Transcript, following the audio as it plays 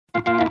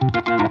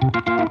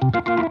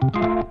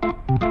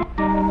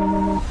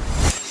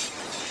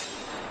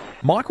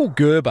Michael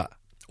Gerber,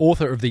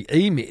 author of The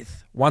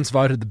E-Myth, once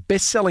voted the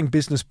best-selling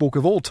business book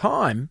of all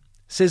time,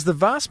 says the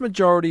vast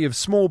majority of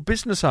small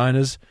business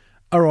owners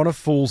are on a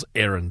fool's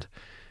errand.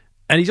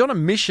 And he's on a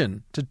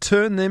mission to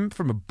turn them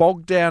from a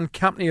bogged-down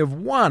company of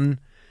one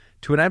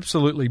to an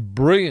absolutely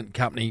brilliant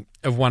company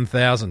of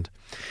 1,000.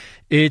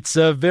 It's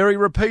a very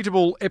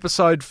repeatable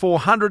episode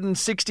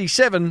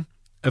 467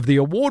 of the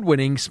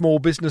award-winning Small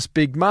Business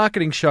Big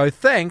Marketing Show,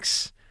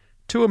 thanks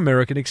to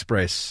American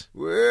Express.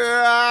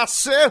 Well, I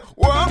said,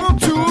 welcome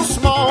to a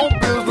small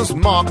business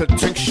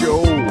marketing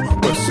show,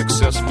 where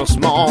successful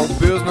small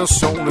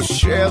business owners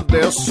share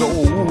their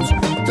souls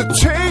to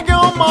take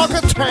your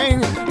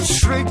marketing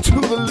straight to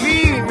the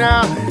lead.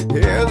 Now,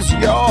 here's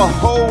your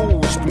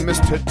host,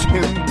 Mr.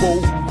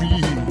 Timbo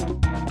Reed.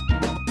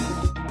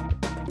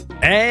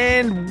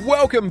 And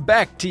welcome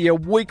back to your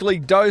weekly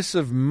dose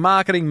of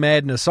marketing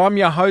madness. I'm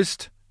your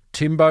host,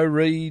 Timbo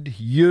Reed.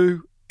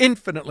 You,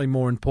 infinitely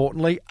more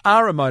importantly,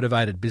 are a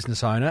motivated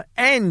business owner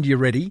and you're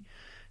ready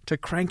to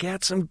crank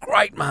out some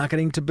great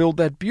marketing to build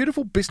that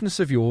beautiful business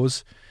of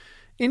yours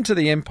into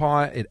the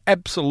empire it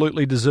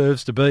absolutely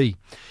deserves to be.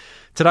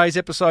 Today's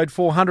episode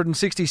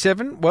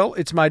 467, well,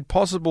 it's made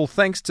possible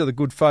thanks to the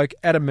good folk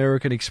at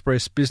American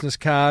Express business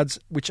cards,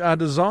 which are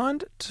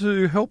designed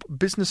to help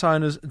business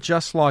owners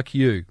just like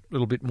you. A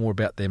little bit more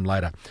about them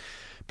later.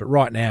 But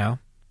right now,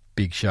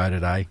 big show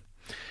today.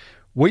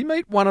 We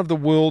meet one of the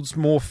world's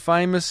more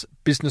famous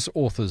business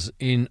authors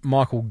in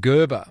Michael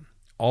Gerber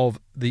of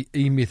the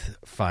E-Myth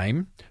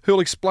fame, who'll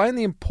explain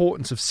the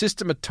importance of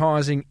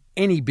systematising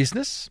any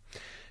business.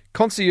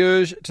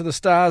 Concierge to the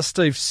stars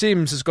Steve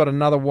Sims has got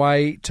another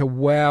way to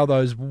wow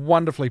those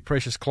wonderfully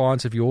precious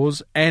clients of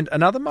yours, and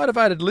another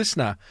motivated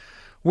listener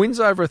wins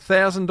over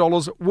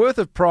 $1,000 worth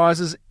of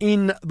prizes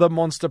in the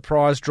Monster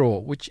Prize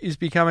Draw, which is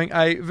becoming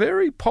a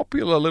very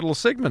popular little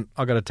segment,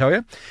 I've got to tell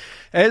you.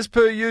 As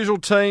per usual,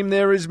 team,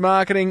 there is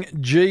marketing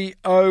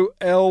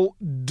GOLD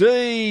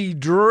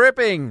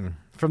dripping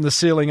from the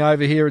ceiling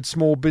over here at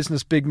Small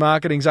Business Big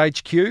Marketing's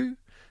HQ.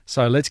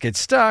 So let's get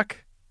stuck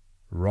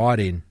right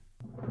in.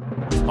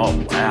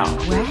 Oh, wow.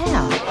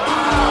 Wow.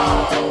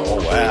 Oh,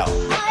 wow.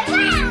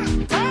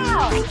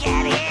 Wow. I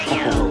can't hear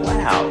you. Oh,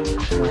 wow.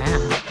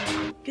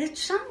 Wow. Did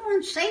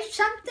someone say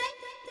something?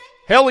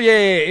 Hell yeah,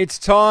 it's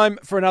time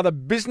for another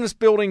business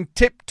building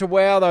tip to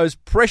wow those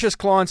precious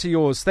clients of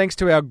yours, thanks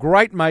to our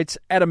great mates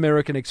at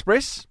American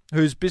Express,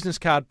 whose business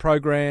card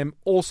program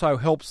also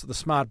helps the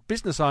smart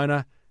business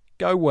owner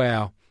go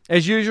wow.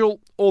 As usual,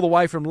 all the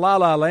way from La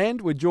La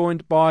Land, we're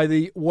joined by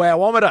the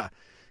wowometer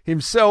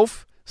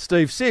himself,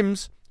 Steve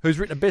Sims, who's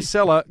written a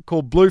bestseller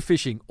called Blue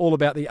Fishing, all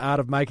about the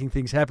art of making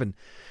things happen.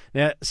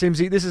 Now,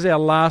 Simsy, this is our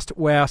last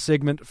wow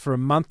segment for a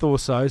month or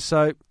so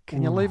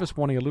can you leave us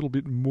wanting a little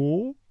bit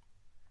more?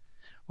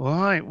 All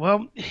right.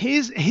 Well,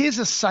 here's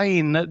a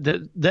saying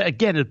that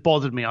again has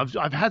bothered me.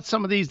 I've had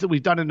some of these that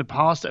we've done in the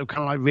past that have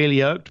kind of like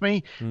really irked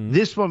me.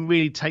 This one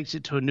really takes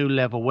it to a new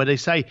level where they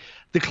say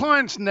the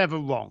client's never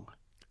wrong.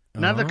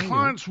 Now, the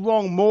client's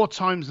wrong more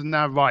times than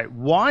they're right.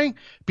 Why?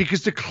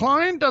 Because the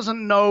client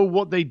doesn't know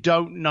what they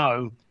don't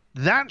know.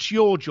 That's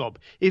your job.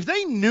 If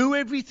they knew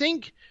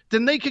everything,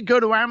 then they could go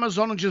to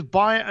Amazon and just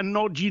buy it and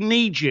not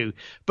need you.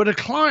 But a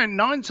client,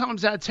 9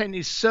 times out of 10,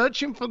 is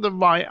searching for the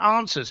right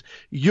answers.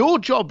 Your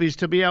job is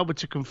to be able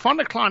to confront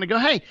a client and go,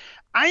 hey,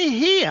 I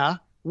hear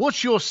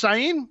what you're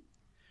saying,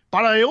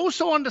 but I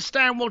also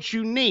understand what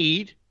you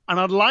need, and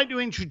I'd like to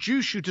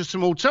introduce you to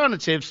some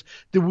alternatives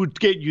that would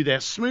get you there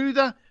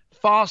smoother,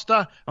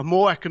 faster, and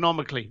more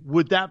economically.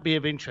 Would that be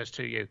of interest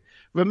to you?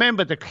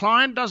 Remember, the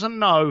client doesn't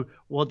know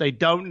what they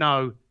don't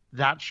know.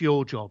 That's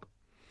your job.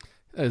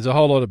 There's a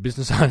whole lot of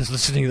business owners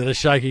listening that are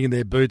shaking in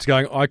their boots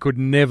going, I could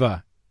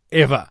never,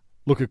 ever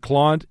look a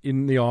client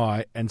in the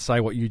eye and say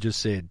what you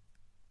just said.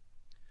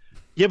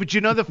 Yeah, but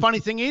you know the funny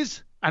thing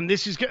is, and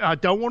this is, I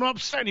don't want to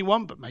upset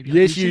anyone, but maybe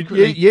yes, you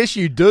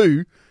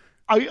do.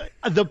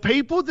 The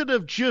people that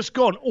have just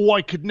gone,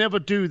 I could never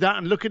do that,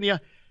 and look in the eye,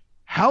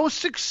 how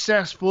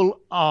successful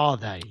are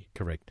they?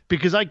 Correct.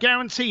 Because I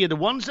guarantee you, the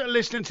ones that are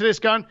listening to this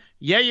going,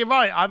 yeah, you're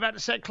right, I've had to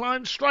set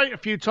clients straight a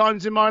few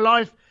times in my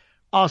life,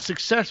 are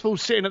successful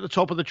sitting at the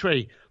top of the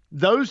tree.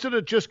 Those that are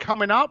just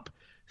coming up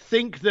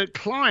think that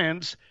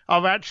clients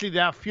are actually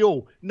their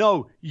fuel.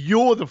 No,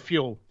 you're the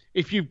fuel.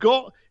 If you've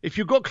got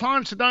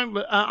clients that don't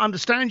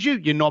understand you,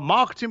 you're not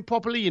marketing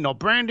properly, you're not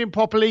branding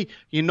properly,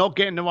 you're not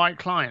getting the right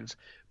clients.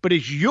 But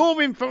it's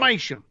your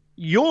information,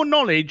 your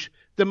knowledge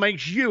that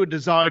makes you a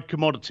desired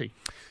commodity.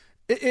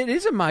 It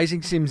is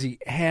amazing, Simsy,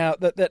 how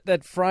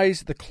that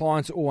phrase, the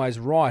client's always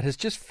right, has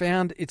just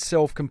found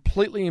itself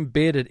completely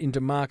embedded into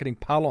marketing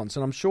parlance.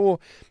 And I'm sure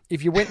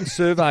if you went and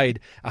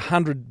surveyed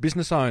 100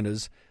 business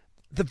owners,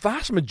 the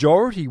vast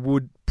majority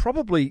would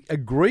probably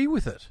agree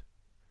with it.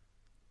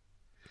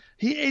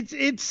 It's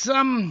just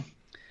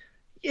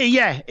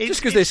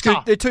because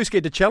they're too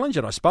scared to challenge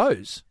it, I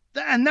suppose.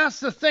 And that's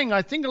the thing.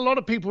 I think a lot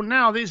of people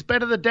now, it's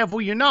better the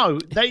devil you know.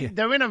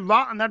 They're in a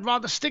rut and they'd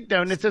rather stick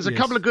there. And if there's a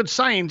couple of good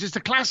sayings, it's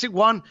the classic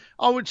one,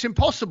 oh, it's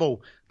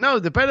impossible. No,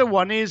 the better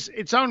one is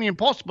it's only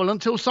impossible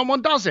until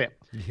someone does it.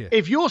 Yeah.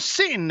 If you're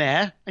sitting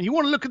there and you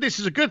want to look at this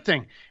as a good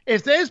thing,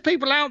 if there's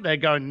people out there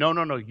going,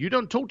 no, you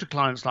don't talk to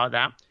clients like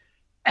that,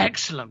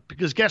 excellent.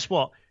 Because guess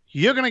what?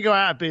 You're going to go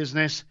out of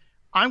business.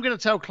 I'm going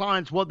to tell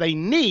clients what they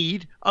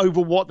need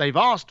over what they've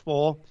asked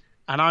for.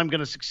 And I'm going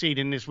to succeed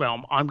in this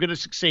realm. I'm going to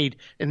succeed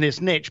in this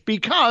niche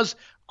because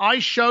I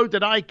showed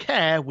that I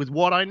care with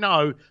what I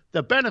know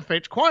that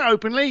benefits, quite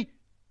openly,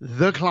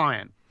 the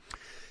client.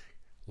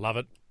 Love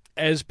it.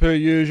 As per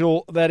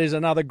usual, that is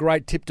another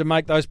great tip to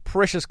make those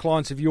precious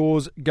clients of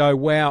yours go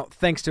wow.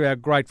 Thanks to our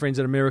great friends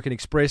at American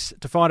Express.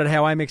 To find out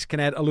how Amex can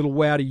add a little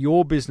wow to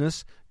your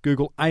business,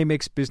 Google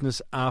Amex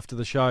Business after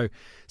the show.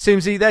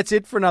 Simsy, that's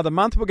it for another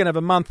month. We're going to have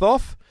a month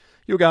off.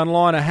 You'll go and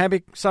lie in a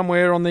hammock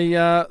somewhere on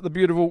the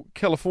beautiful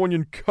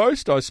Californian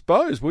coast, I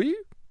suppose, will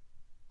you?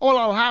 Well,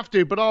 I'll have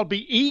to, but I'll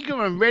be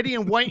eager and ready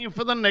and waiting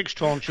for the next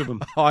tranche of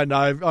them. I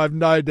know, I've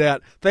no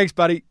doubt. Thanks,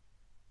 buddy.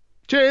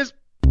 Cheers.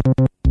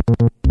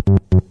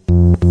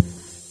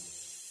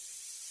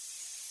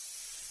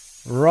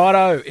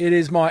 Righto, it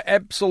is my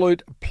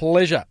absolute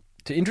pleasure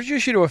to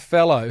introduce you to a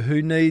fellow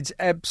who needs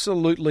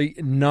absolutely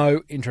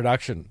no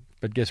introduction.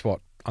 But guess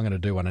what? I'm going to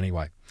do one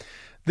anyway.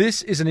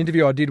 This is an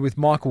interview I did with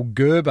Michael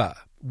Gerber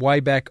way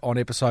back on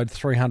episode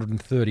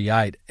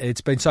 338. It's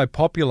been so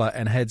popular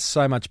and had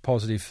so much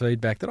positive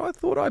feedback that I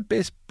thought I'd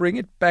best bring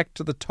it back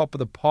to the top of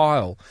the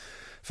pile.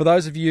 For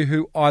those of you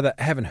who either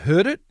haven't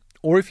heard it,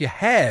 or if you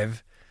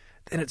have,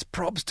 then it's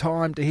probs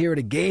time to hear it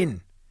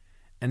again.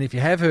 And if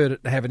you have heard it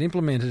and haven't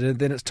implemented it,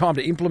 then it's time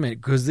to implement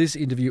it because this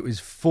interview is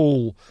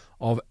full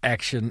of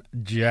action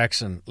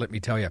Jackson, let me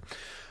tell you.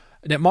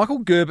 Now, Michael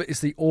Gerber is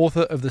the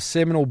author of the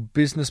seminal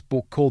business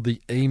book called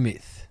The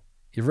E-Myth.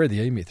 You've read The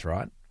E-Myth,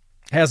 right?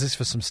 How's this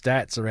for some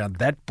stats around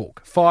that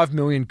book? 5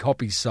 million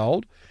copies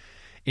sold.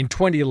 In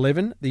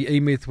 2011, The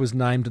E-Myth was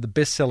named the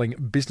best-selling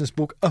business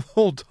book of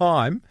all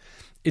time.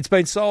 It's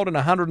been sold in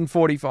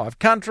 145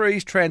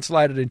 countries,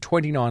 translated in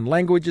 29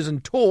 languages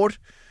and taught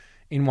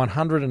in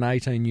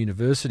 118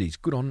 universities.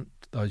 Good on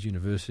those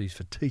universities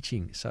for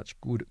teaching such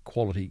good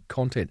quality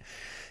content.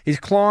 His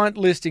client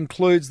list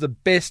includes the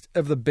best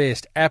of the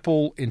best: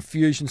 Apple,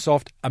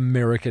 Infusionsoft,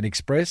 American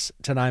Express,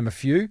 to name a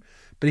few.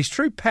 But his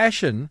true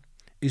passion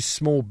is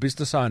small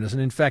business owners.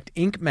 And in fact,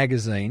 Inc.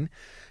 magazine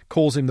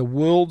calls him the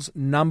world's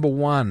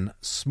 #1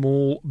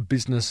 small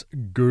business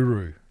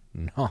guru.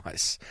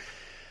 Nice.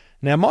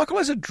 Now, Michael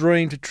has a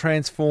dream to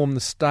transform the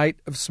state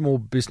of small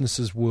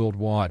businesses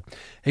worldwide.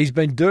 He's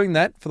been doing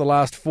that for the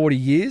last 40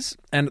 years,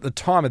 and at the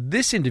time of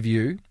this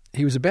interview,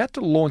 he was about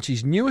to launch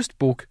his newest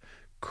book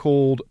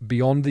called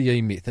Beyond the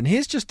E-Myth. And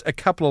here's just a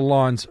couple of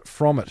lines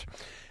from it,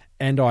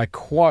 and I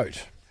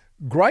quote,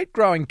 "Great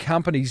growing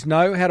companies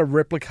know how to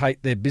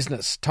replicate their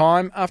business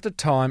time after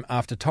time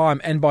after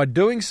time, and by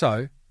doing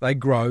so, they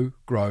grow,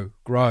 grow,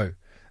 grow.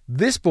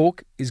 This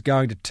book is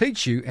going to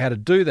teach you how to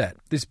do that.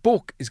 This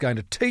book is going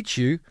to teach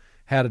you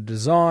how to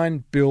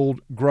design,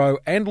 build, grow,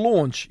 and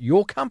launch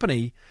your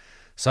company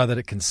so that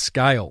it can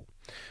scale,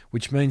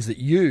 which means that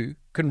you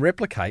can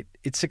replicate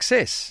its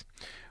success,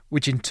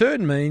 which in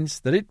turn means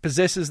that it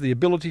possesses the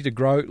ability to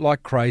grow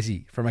like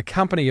crazy from a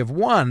company of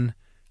 1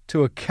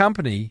 to a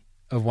company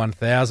of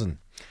 1,000.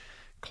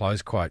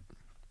 Close quote.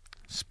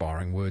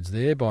 Inspiring words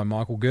there by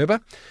Michael Gerber.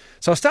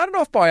 So I started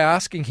off by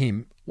asking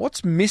him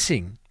what's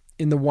missing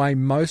in the way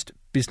most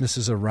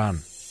businesses are run.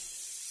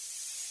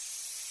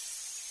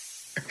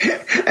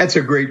 That's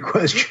a great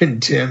question,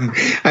 Tim.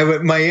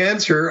 My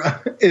answer,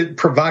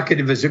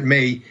 provocative as it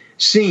may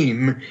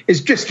seem,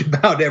 is just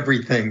about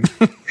everything.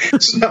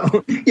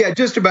 So, yeah,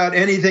 just about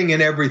anything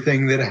and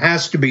everything that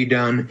has to be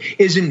done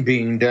isn't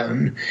being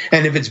done.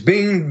 And if it's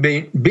being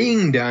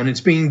done,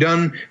 it's being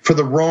done for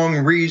the wrong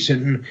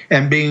reason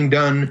and being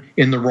done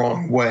in the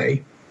wrong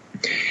way.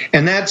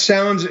 And that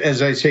sounds,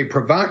 as I say,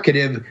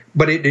 provocative,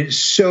 but it is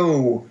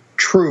so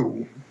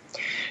true.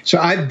 So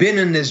I've been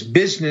in this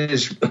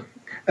business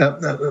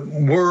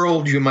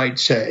world, you might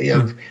say,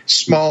 of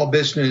small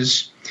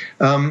business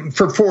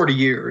for 40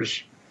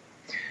 years.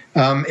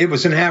 It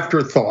was an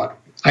afterthought.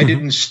 I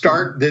didn't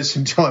start this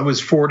until I was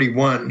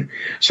 41.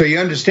 So you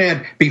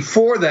understand,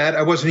 before that,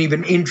 I wasn't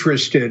even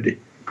interested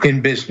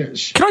in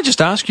business. Can I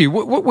just ask you,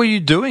 what were you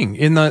doing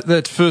in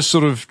that first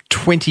sort of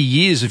 20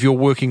 years of your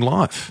working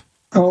life?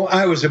 Oh,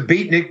 I was a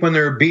beatnik when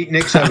there were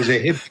beatniks. I was a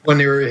hip when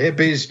there were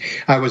hippies.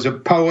 I was a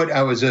poet.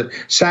 I was a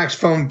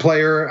saxophone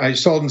player. I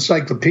sold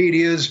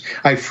encyclopedias.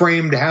 I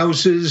framed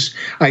houses.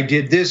 I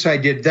did this. I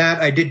did that.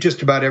 I did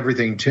just about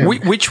everything, Tim.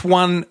 Which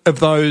one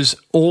of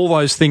all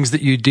those things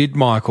that you did,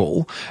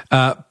 Michael,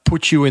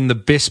 put you in the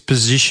best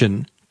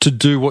position to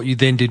do what you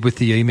then did with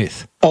the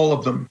E-Myth? All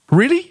of them.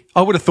 Really?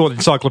 I would have thought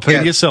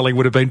encyclopedia selling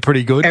would have been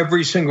pretty good.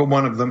 Every single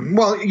one of them.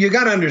 Well, you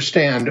got to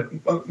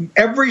understand,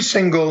 every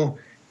single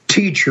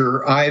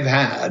teacher I've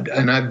had,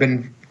 and I've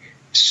been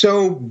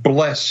so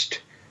blessed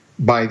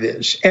by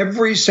this,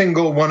 every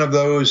single one of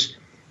those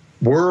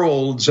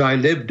worlds I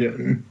lived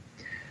in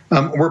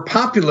were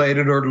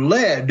populated or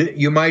led,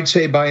 you might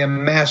say, by a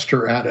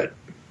master at it.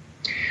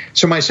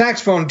 So my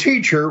saxophone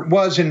teacher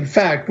was, in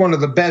fact, one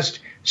of the best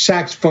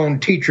saxophone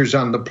teachers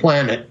on the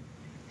planet.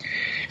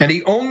 And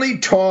he only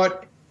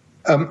taught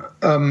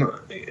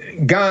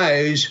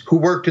guys who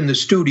worked in the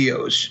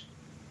studios.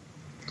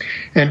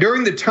 And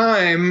during the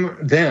time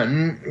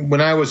then,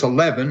 when I was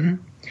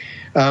 11,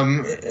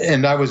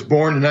 and I was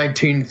born in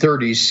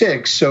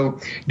 1936, so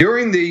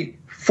during the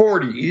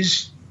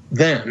 40s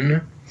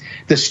then,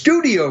 the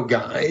studio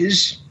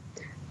guys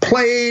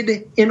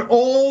played in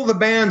all the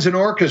bands and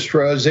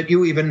orchestras that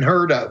you even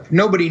heard of.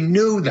 Nobody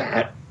knew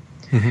that.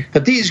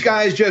 But these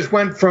guys just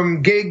went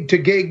from gig to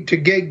gig to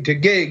gig to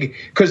gig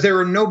because there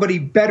were nobody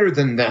better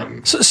than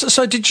them.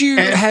 So did you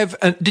have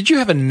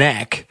a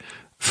knack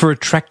for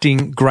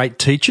attracting great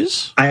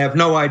teachers? I have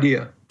no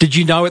idea. Did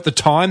you know at the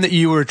time that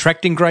you were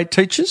attracting great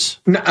teachers?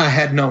 No, I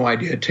had no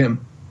idea,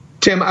 Tim.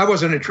 Tim, I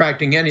wasn't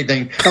attracting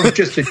anything. I was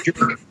just a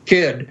jerk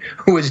kid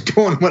who was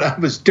doing what I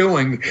was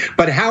doing.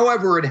 But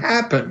however it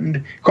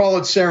happened, call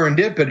it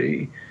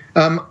serendipity,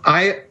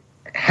 I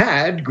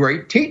had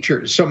great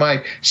teachers. So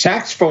my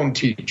saxophone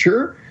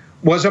teacher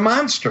was a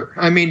monster.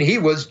 I mean, he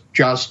was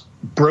just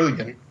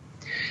brilliant.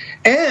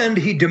 And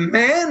he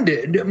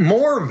demanded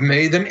more of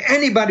me than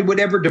anybody would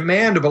ever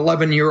demand of an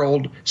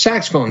 11-year-old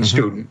saxophone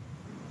student.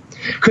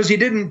 Because he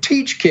didn't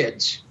teach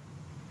kids.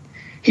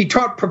 He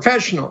taught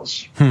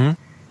professionals.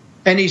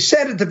 And he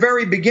said at the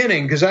very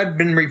beginning, because I'd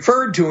been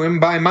referred to him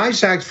by my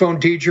saxophone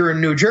teacher in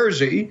New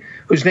Jersey,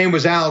 whose name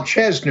was Al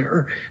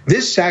Chesner.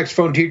 This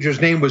saxophone teacher's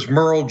name was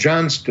Merle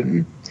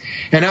Johnston.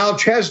 And Al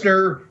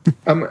Chesner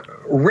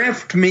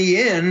reffed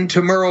me in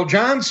to Merle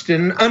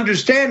Johnston,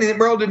 understanding that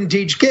Merle didn't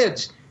teach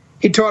kids.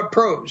 He taught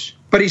pros.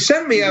 But he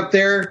sent me up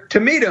there to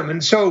meet him.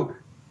 And so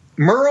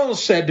Merle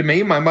said to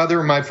me, my mother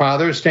and my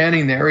father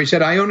standing there, he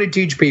said, I only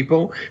teach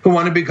people who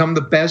want to become the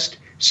best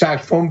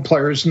saxophone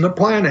players on the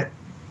planet.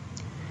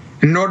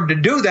 In order to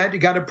do that, you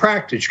got to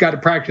practice. You got to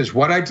practice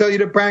what I tell you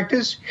to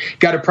practice. You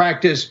got to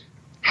practice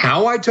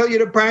how I tell you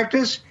to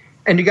practice.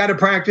 And you got to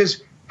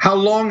practice how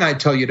long I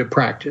tell you to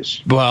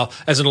practice. Well,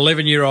 as an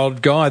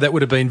 11-year-old guy, that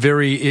would have been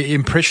very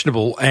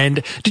impressionable.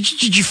 And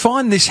did you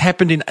find this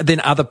happened in then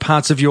other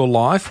parts of your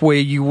life where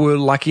you were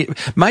like,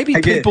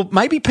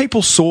 maybe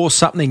people saw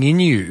something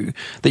in you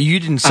that you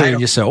didn't see in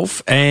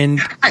yourself?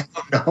 And I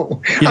don't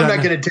know. I'm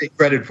not going to take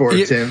credit for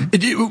it, Tim.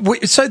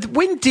 So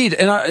when did,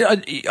 and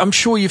I'm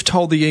sure you've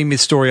told the E-Myth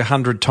story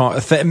 1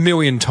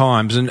 million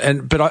times,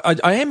 but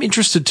I am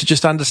interested to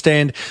just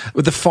understand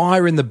the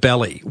fire in the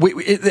belly.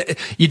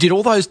 You did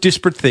all those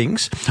disparate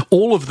things,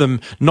 all of them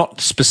not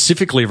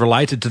specifically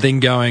related to then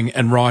going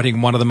and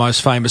writing one of the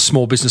most famous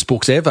small business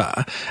books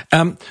ever.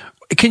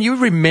 Can you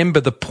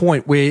remember the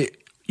point where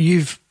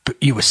you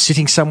were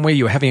sitting somewhere,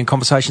 you were having a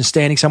conversation,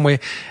 standing somewhere,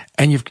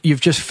 and you've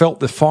just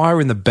felt the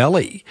fire in the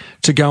belly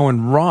to go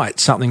and write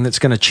something that's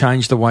going to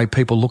change the way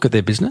people look at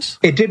their business?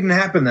 It didn't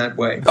happen that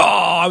way. Oh,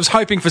 I was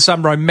hoping for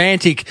some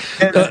romantic...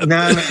 No.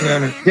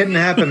 It didn't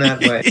happen that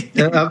way.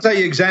 I'll tell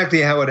you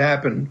exactly how it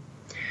happened.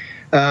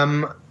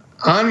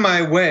 On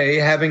my way,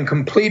 having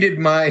completed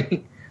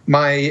my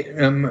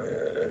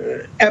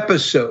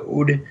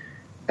episode,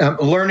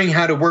 learning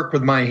how to work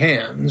with my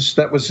hands,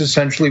 that was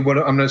essentially what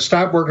I'm going to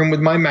stop working with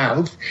my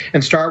mouth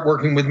and start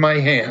working with my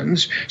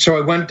hands. So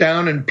I went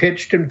down and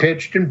pitched and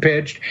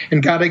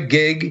got a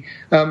gig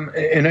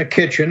in a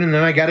kitchen, and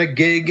then I got a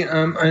gig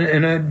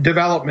in a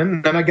development,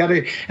 and then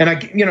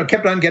I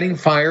kept on getting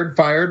fired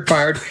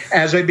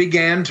as I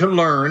began to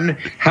learn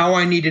how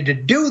I needed to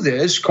do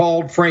this,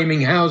 called framing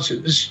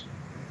houses.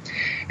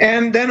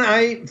 And then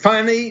I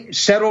finally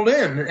settled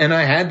in, and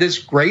I had this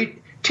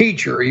great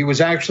teacher. He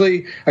was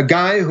actually a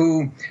guy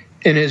who,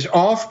 in his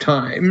off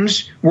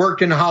times,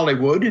 worked in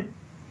Hollywood.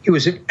 He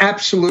was an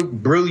absolute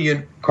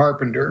brilliant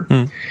carpenter.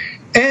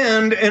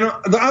 And in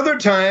the other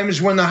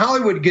times, when the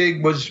Hollywood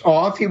gig was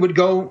off, he would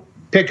go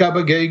pick up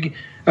a gig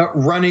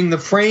running the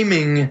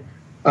framing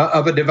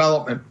of a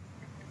development.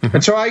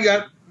 And so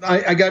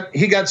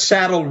he got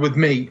saddled with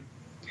me.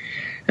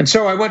 And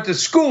so I went to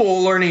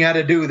school learning how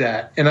to do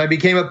that. And I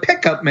became a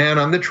pickup man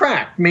on the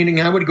track,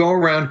 meaning I would go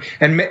around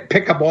and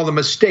pick up all the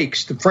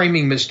mistakes, the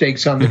framing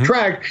mistakes on the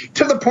track,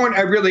 to the point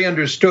I really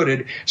understood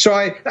it. So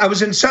I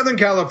was in Southern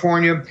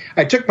California.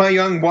 I took my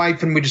young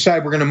wife, and we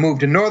decided we're going to move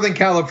to Northern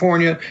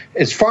California,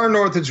 as far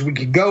north as we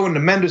could go,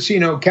 into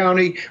Mendocino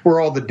County, where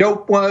all the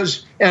dope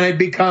was. And I'd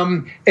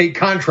become a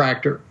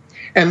contractor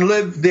and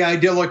live the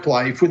idyllic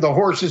life with the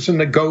horses and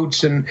the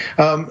goats and,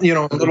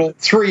 little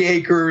 3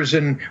 acres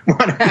and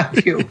what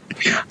have you.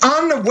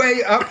 On the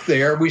way up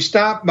there, we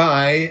stopped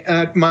by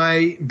at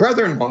my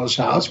brother-in-law's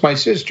house, my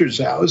sister's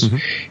house.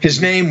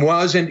 His name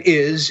was and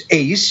is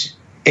Ace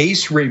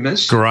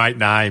Remus. Great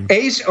name.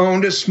 Ace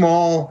owned a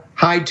small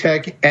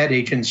high-tech ad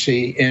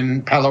agency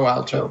in Palo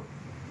Alto.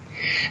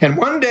 And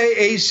one day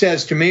Ace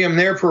says to me, I'm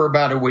there for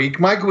about a week,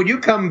 Michael, would you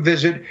come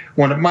visit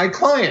one of my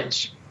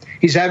clients?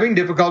 He's having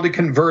difficulty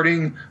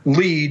converting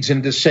leads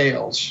into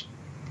sales.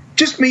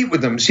 Just meet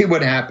with him, see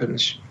what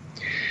happens.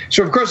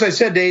 So, of course, I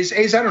said to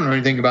Ace, I don't know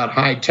anything about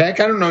high tech.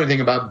 I don't know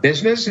anything about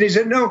business. And he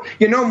said, no,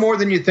 you know more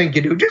than you think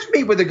you do. Just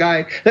meet with the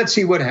guy. Let's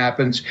see what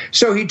happens.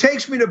 So he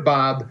takes me to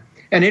Bob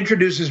and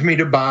introduces me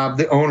to Bob,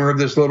 the owner of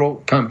this little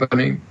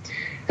company.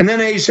 And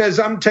then Ace says,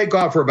 I'm take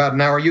off for about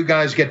an hour. You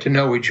guys get to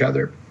know each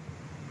other.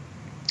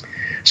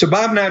 So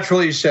Bob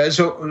naturally says,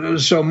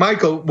 so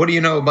Michael, what do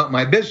you know about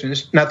my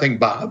business? Nothing,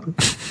 Bob.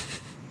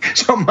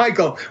 So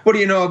Michael, what do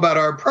you know about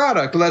our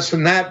product? Less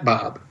than that,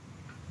 Bob.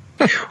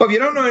 Well, if you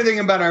don't know anything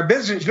about our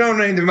business, you don't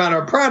know anything about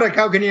our product,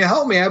 how can you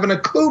help me? I haven't a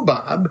clue,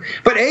 Bob.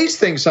 But Ace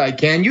thinks I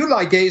can. You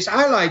like Ace,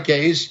 I like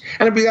Ace,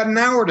 and we got an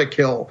hour to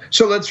kill.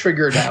 So let's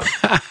figure it out.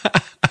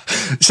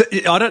 So,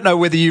 I don't know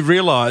whether you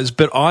realise,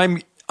 but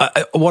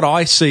what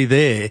I see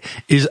there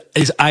is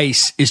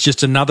Ace is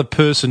just another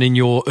person in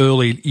your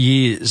early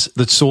years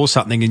that saw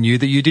something in you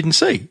that you didn't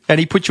see. And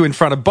he put you in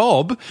front of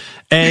Bob,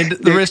 and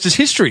the rest is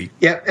history.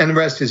 Yeah, and the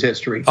rest is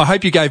history. I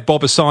hope you gave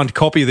Bob a signed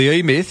copy of the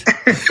E-Myth.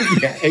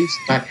 Yeah,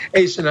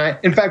 Ace and I.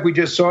 In fact, we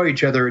just saw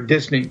each other at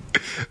Disney.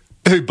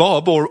 Who,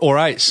 Bob or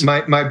Ace?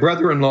 My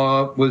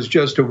brother-in-law was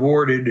just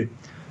awarded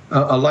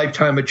a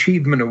Lifetime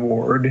Achievement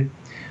Award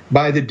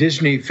by the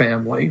Disney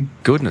family.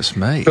 Goodness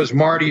me. Because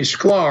Marty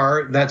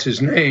Sklar, that's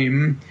his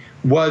name,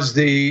 was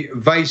the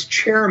vice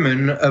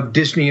chairman of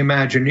Disney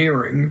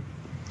Imagineering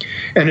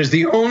and is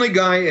the only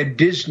guy at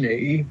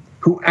Disney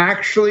who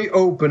actually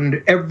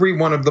opened every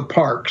one of the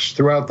parks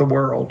throughout the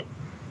world.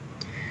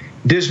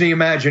 Disney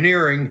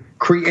Imagineering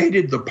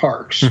created the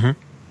parks. Mm-hmm.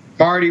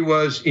 Marty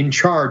was in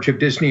charge of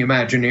Disney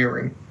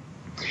Imagineering.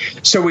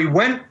 So we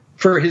went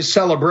for his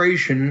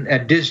celebration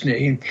at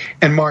Disney,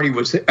 and Marty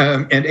was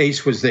and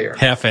Ace was there.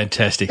 How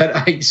fantastic!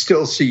 But I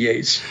still see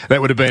Ace.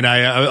 That would have been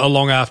a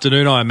long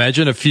afternoon, I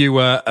imagine. A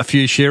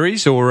few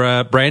sherries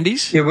or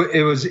brandies.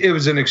 It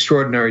was an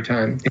extraordinary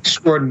time.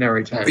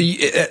 Extraordinary time.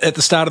 At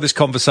the start of this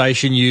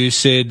conversation, you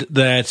said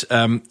that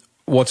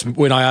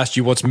when I asked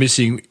you what's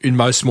missing in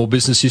most small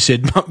business, you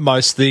said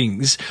most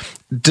things.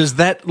 Does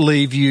that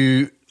leave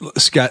you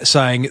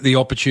saying the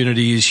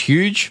opportunity is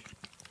huge?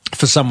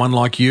 For someone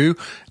like you,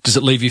 does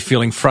it leave you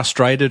feeling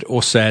frustrated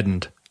or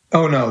saddened?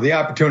 Oh, no. The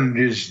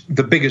opportunity is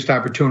the biggest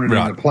opportunity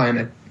on the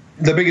planet.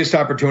 The biggest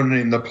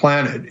opportunity on the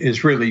planet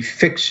is really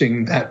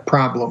fixing that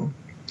problem.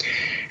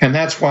 And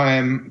that's why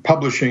I'm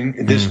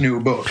publishing this new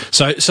book.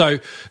 So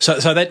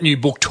that new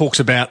book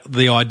talks about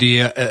the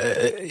idea.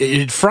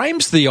 It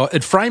frames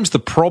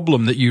the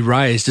problem that you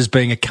raised as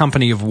being a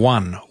company of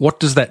one. What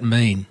does that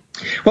mean?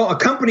 Well, a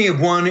company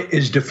of one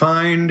is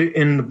defined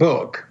in the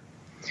book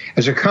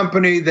as a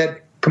company that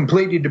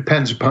completely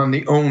depends upon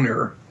the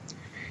owner.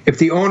 If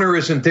the owner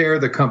isn't there,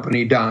 the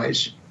company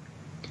dies.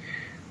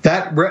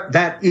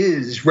 That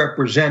is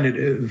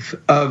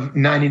representative of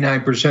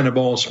 99% of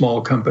all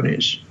small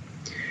companies.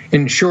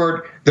 In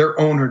short, they're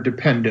owner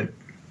dependent.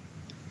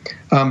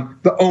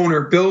 The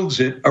owner builds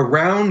it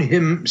around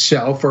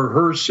himself or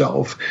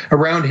herself,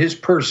 around his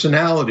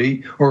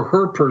personality or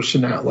her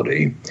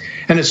personality,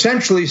 and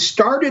essentially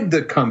started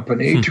the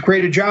company to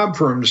create a job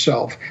for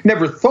himself.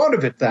 Never thought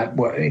of it that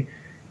way.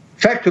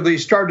 Effectively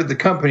started the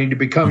company to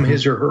become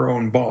his or her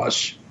own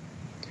boss.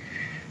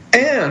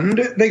 And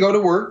they go to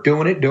work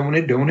doing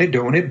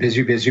it,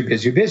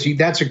 busy.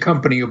 That's a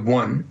company of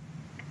one.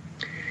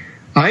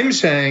 I'm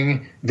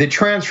saying the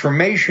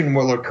transformation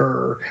will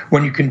occur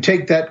when you can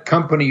take that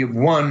company of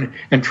one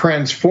and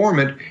transform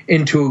it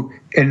into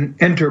an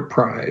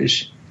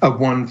enterprise of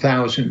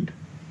 1,000.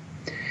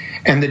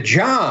 And the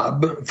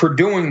job for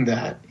doing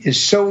that is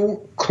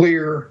so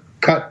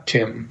clear-cut,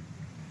 Tim.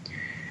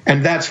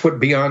 And that's what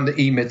Beyond the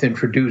E-Myth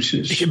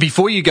introduces.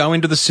 Before you go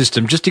into the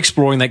system, just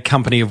exploring that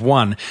company of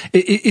one,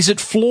 is it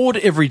flawed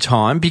every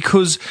time?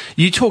 Because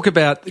you talk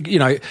about,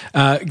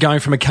 going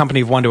from a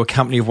company of one to a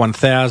company of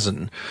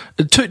 1,000.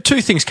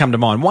 Two things come to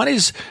mind. One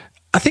is,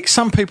 I think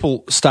some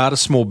people start a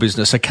small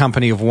business, a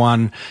company of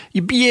one,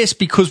 yes,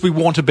 because we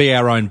want to be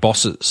our own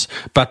bosses,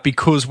 but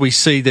because we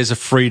see there's a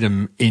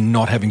freedom in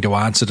not having to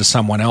answer to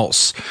someone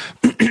else.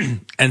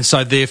 And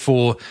so,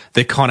 therefore,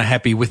 they're kind of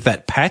happy with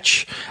that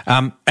patch.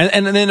 And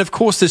then, of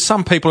course, there's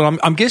some people, and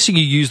I'm guessing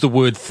you use the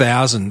word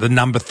 1,000, the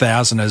number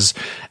 1,000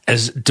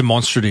 as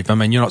demonstrative. I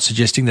mean, you're not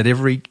suggesting that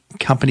every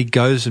company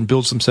goes and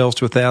builds themselves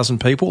to 1,000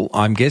 people,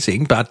 I'm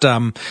guessing, but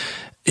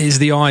is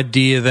the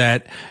idea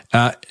that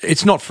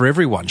it's not for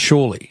everyone,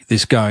 surely,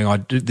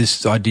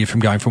 this idea from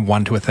going from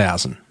 1 to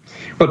 1,000?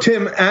 Well,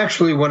 Tim,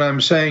 actually what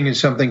I'm saying is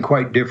something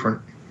quite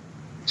different.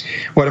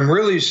 What I'm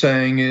really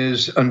saying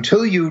is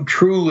until you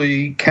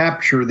truly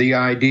capture the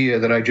idea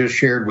that I just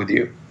shared with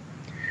you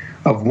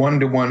of 1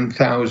 to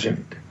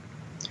 1,000,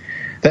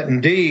 that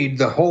indeed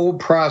the whole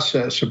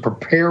process of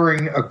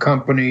preparing a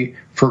company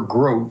for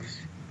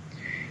growth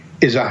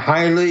is a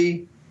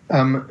highly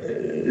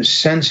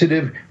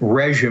sensitive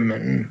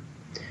regimen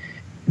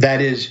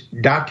that is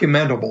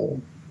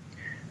documentable,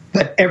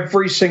 that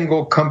every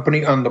single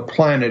company on the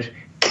planet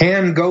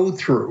can go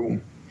through,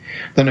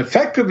 then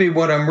effectively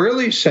what I'm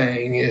really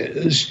saying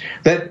is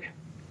that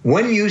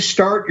when you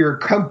start your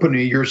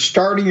company, you're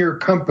starting your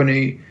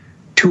company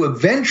to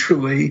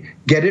eventually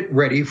get it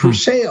ready for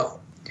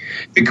sale.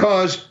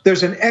 because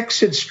there's an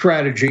exit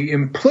strategy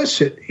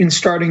implicit in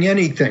starting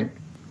anything.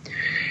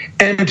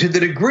 And to the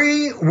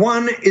degree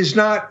one is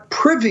not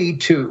privy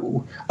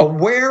to,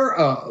 aware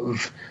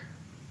of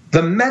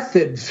the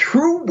method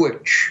through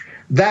which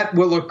that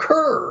will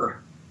occur,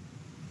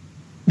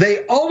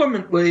 they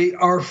ultimately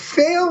are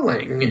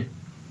failing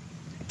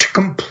to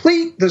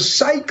complete the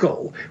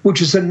cycle,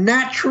 which is a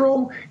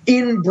natural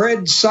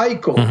inbred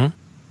cycle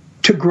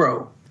to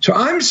grow. So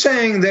I'm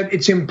saying that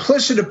it's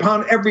implicit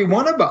upon every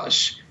one of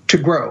us to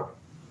grow.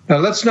 Now,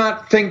 let's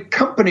not think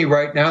company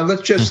right now.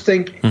 Let's just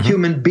think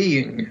human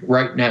being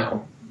right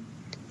now.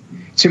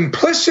 It's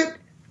implicit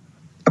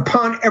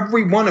upon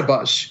every one of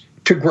us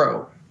to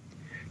grow,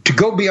 to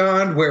go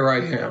beyond where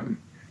I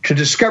am, to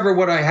discover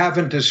what I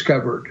haven't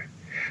discovered,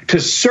 to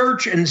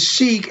search and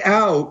seek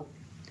out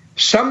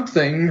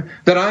something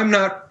that I'm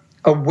not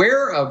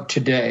aware of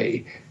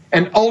today,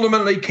 and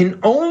ultimately can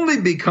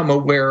only become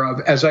aware of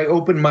as I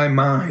open my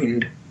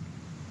mind.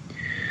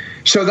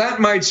 So that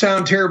might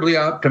sound terribly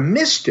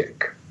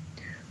optimistic,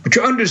 but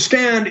you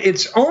understand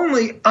it's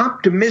only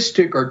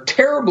optimistic or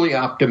terribly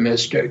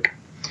optimistic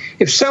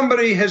if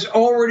somebody has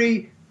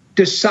already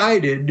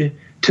decided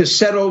to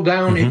settle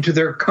down into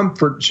their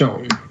comfort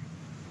zone.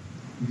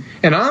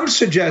 And I'm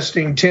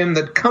suggesting, Tim,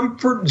 that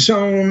comfort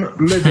zone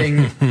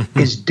living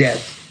is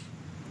death.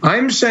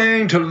 I'm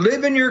saying to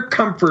live in your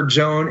comfort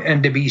zone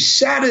and to be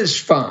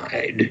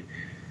satisfied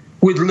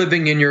with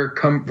living in your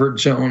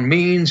comfort zone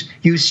means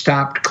you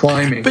stopped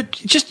climbing. But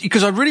just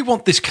because I really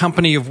want this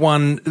company of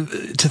one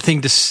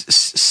to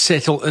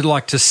settle,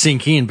 like to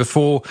sink in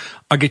before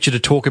I get you to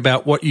talk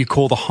about what you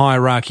call the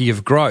hierarchy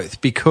of growth.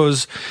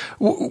 Because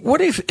what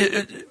if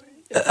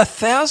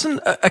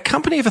a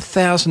company of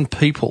 1,000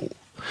 people?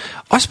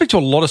 I speak to a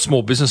lot of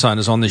small business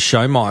owners on this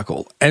show,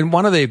 Michael, and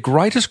one of their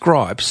greatest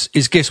gripes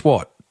is, guess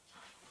what?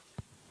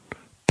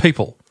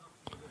 People.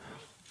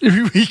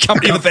 You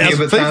company of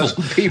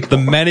 1,000 people. The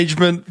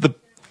management,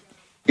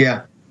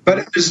 Yeah. But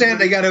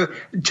understand, they got to,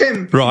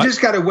 Tim, you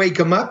just got to wake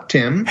them up,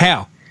 Tim.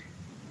 How?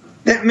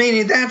 That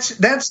meaning that's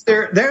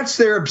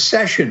their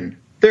obsession.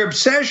 Their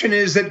obsession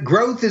is that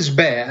growth is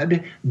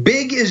bad,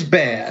 big is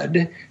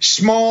bad,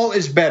 small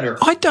is better.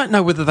 I don't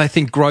know whether they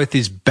think growth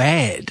is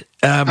bad.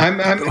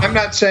 I'm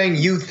not saying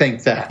you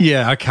think that.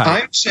 Yeah, okay.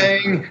 I'm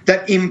saying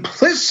that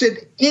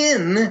implicit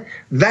in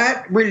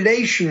that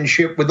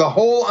relationship with the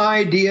whole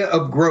idea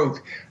of growth,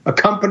 a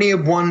company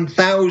of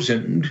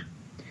 1,000,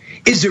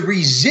 is a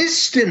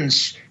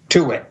resistance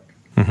to it.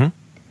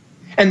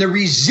 And the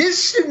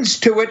resistance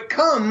to it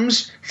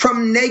comes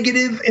from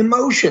negative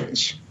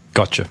emotions.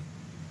 Gotcha.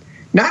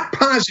 Not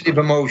positive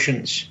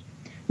emotions,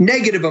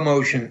 negative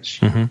emotions.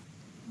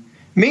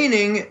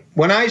 Meaning,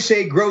 when I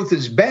say growth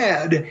is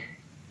bad,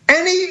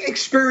 any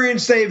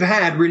experience they've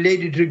had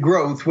related to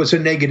growth was a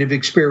negative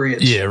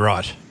experience. Yeah,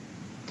 right.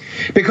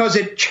 Because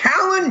it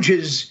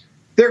challenges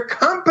their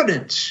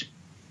competence.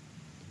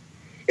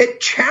 It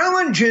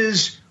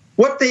challenges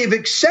what they've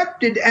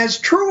accepted as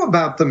true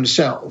about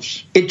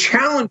themselves. It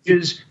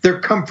challenges their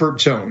comfort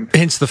zone.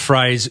 Hence the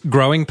phrase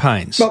growing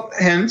pains. Well,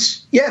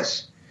 hence,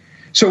 yes.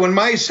 So when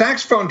my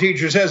saxophone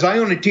teacher says I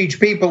only teach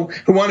people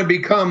who want to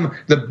become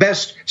the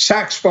best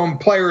saxophone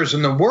players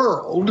in the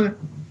world,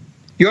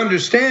 you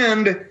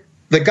understand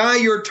the guy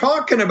you're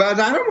talking about,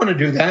 I don't want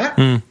to do that.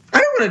 I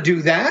don't want to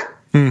do that.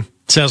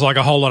 Sounds like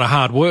a whole lot of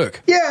hard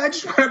work. Yeah, I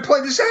just want to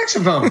play the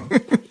saxophone.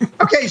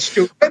 Okay,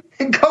 stupid,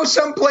 and go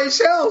someplace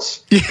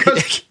else.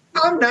 Because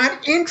I'm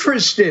not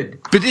interested.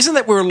 But isn't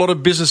that where a lot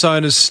of business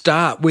owners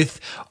start with,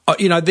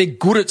 they're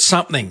good at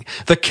something.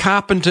 The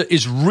carpenter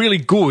is really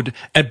good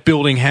at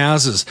building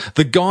houses.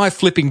 The guy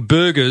flipping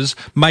burgers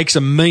makes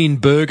a mean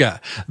burger.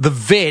 The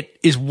vet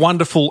is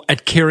wonderful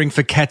at caring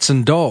for cats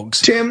and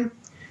dogs. Tim,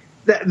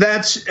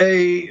 that's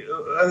a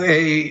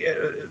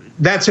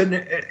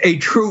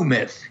true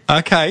myth.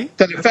 Okay.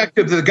 That the fact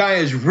that the guy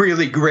is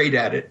really great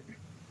at it.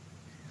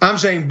 I'm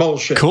saying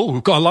bullshit.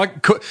 Cool. I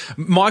like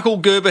Michael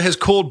Gerber has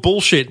called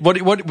bullshit. But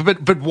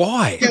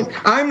why? Yes,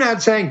 I'm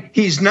not saying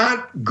he's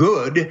not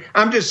good.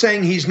 I'm just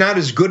saying he's not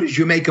as good as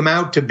you make him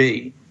out to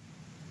be.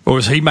 Or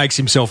as he makes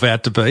himself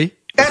out to be.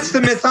 That's the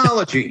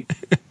mythology.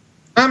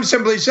 I'm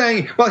simply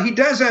saying, well, he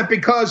does that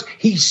because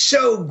he's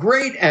so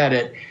great at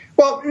it.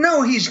 Well,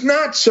 no, he's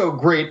not so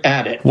great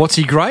at it. What's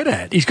he great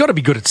at? He's got to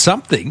be good at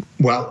something.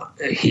 Well,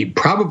 he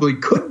probably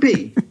could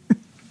be.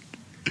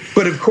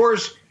 But of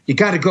course, you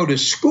got to go to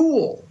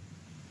school.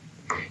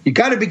 You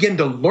got to begin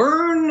to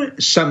learn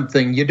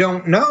something you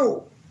don't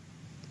know.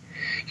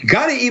 You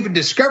got to even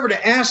discover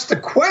to ask the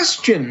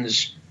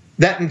questions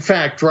that, in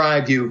fact,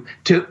 drive you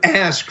to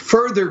ask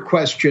further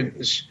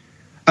questions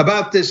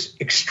about this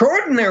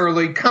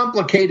extraordinarily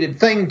complicated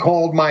thing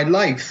called my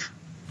life.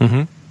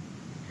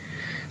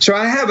 So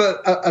I have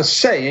a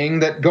saying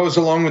that goes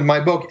along with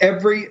my book,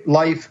 Every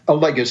Life a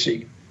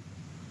Legacy.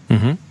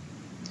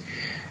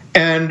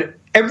 And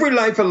every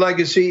life a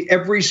legacy,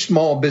 every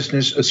small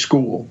business a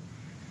school.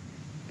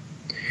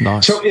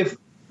 Nice. So if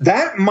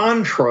that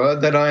mantra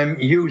that I'm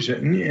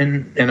using,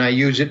 and I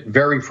use it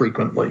very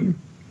frequently,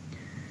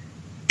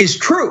 is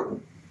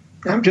true,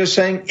 I'm just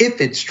saying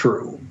if it's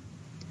true,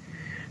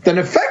 then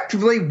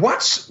effectively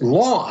what's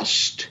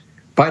lost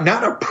by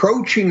not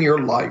approaching your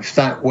life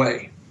that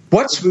way?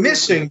 What's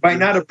missing by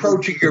not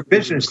approaching your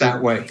business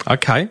that way?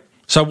 Okay.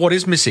 So what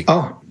is missing?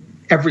 Oh,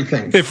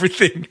 everything.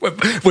 Everything.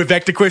 We're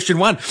back to question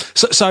one.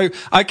 So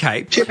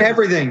okay. Chip,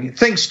 everything.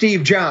 Think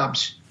Steve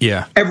Jobs.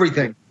 Yeah.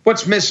 Everything.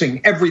 What's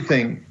missing?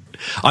 Everything.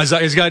 I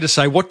was going to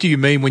say, what do you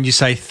mean when you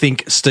say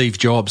think Steve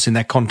Jobs in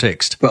that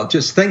context? Well,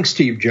 just think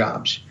Steve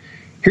Jobs.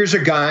 Here's a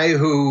guy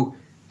who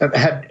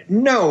had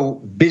no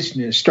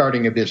business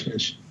starting a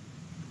business.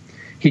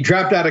 He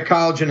dropped out of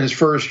college in his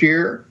first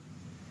year.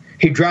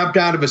 He dropped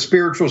out of a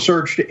spiritual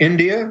search to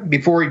India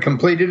before he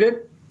completed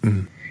it.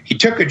 Mm. He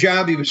took a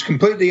job he was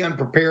completely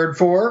unprepared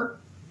for,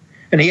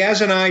 and he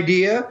has an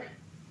idea,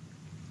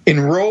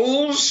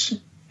 enrolls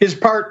his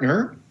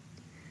partner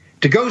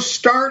to go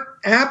start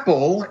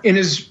Apple in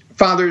his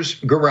father's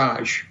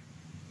garage.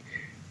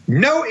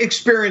 No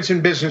experience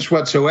in business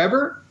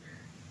whatsoever,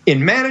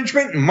 in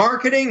management and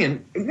marketing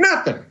and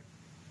nothing.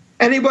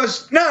 And he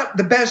was not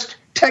the best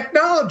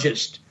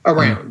technologist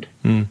around.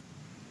 Mm.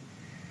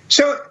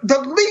 So the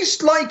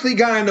least likely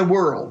guy in the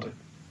world.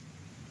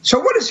 So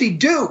what does he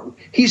do?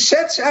 He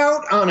sets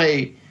out on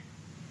a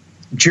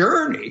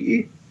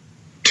journey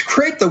to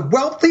create the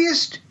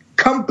wealthiest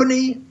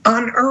company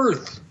on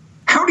earth.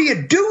 How do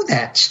you do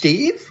that,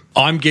 Steve?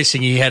 I'm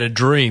guessing he had a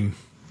dream.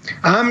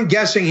 I'm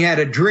guessing he had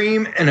a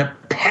dream and a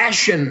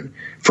passion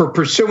for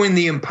pursuing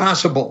the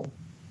impossible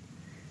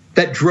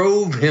that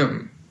drove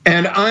him.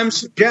 And I'm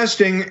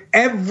suggesting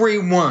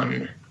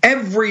everyone,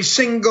 every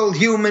single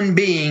human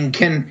being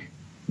can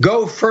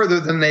go further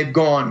than they've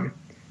gone,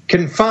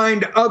 can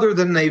find other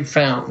than they've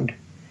found,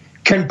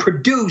 can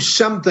produce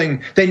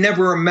something they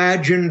never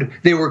imagined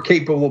they were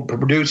capable of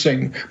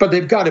producing, but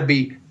they've got to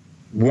be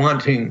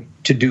wanting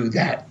to do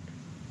that.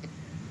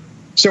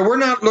 So we're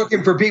not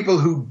looking for people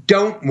who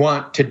don't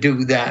want to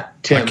do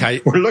that, Tim.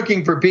 Okay. We're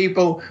looking for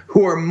people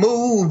who are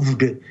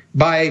moved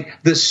by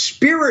the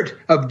spirit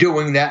of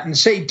doing that and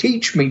say,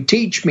 teach me,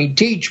 teach me,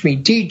 teach me,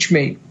 teach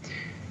me.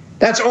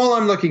 That's all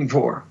I'm looking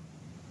for.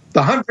 The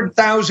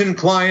 100,000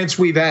 clients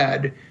we've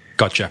had.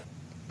 Gotcha.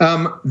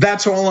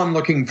 That's all I'm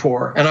looking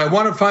for. And I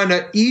want to find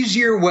an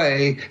easier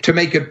way to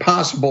make it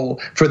possible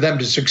for them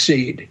to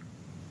succeed.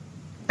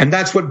 And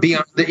that's what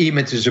Beyond the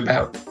E-Myth is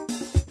about.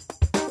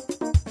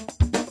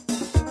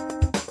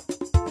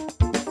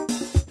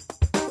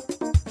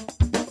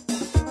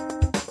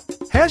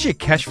 How's your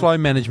cash flow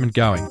management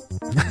going?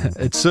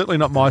 It's certainly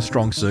not my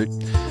strong suit.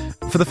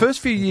 For the first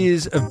few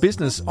years of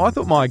business, I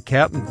thought my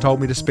accountant told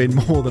me to spend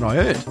more than I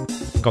earned.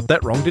 Got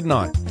that wrong, didn't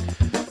I?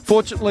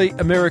 Fortunately,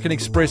 American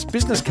Express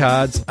business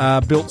cards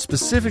are built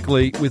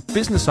specifically with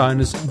business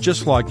owners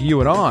just like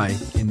you and I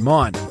in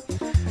mind.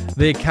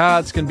 Their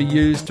cards can be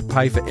used to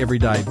pay for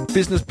everyday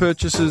business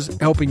purchases,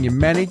 helping you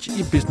manage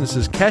your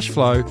business's cash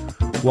flow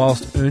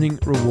whilst earning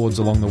rewards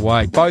along the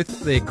way.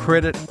 Both their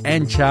credit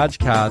and charge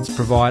cards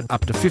provide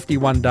up to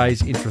 51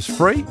 days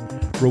interest-free,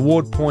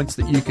 reward points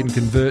that you can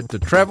convert to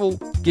travel,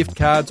 gift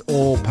cards,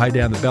 or pay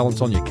down the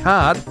balance on your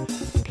card.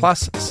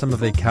 Plus, some of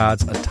their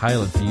cards are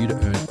tailored for you to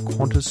earn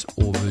Qantas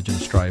or Virgin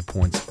Australia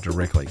points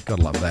directly.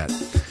 Gotta love that.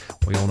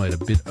 We all need a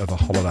bit of a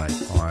holiday,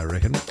 I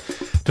reckon.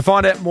 To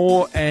find out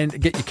more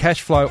and get your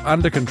cash flow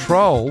under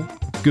control,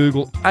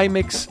 Google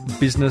Amex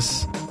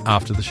Business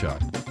after the show.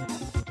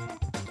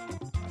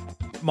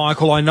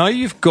 Michael, I know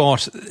you've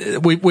got.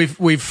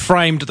 We've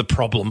framed the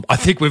problem. I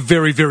think we've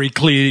very, very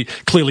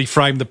clearly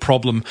framed the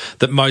problem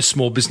that most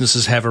small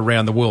businesses have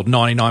around the world.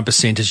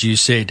 99%, as you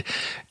said.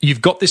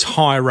 You've got this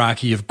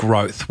hierarchy of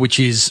growth, which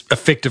is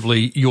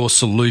effectively your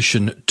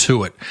solution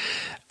to it.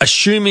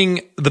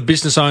 Assuming the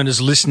business owners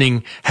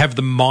listening have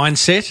the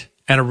mindset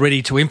and are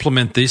ready to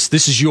implement this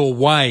is your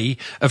way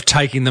of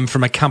taking them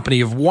from a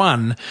company of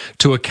 1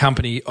 to a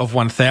company of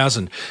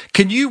 1,000.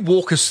 Can you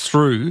walk us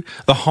through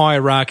the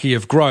hierarchy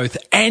of growth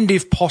and,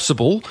 if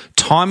possible,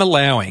 time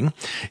allowing,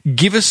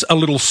 give us a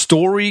little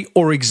story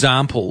or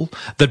example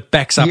that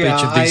backs up each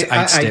of these 8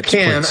 steps, I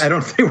can. please? I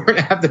don't think we're going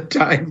to have the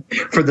time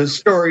for the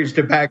stories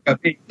to back up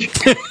each.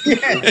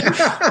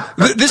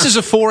 This is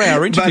a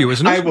 4-hour interview, but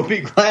isn't it? I will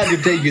be glad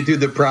to take you through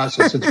the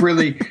process. It's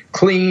really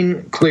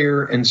clean,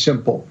 clear, and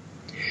simple.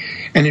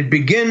 And it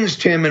begins,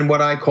 Tim, in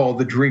what I call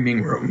the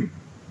dreaming room.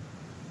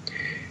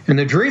 And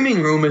the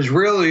dreaming room is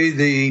really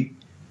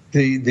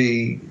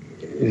the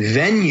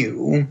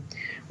venue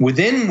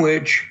within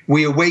which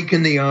we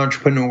awaken the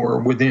entrepreneur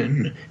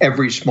within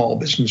every small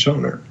business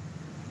owner.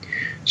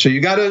 So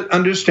you got to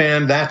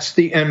understand that's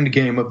the end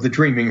game of the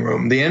dreaming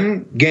room. The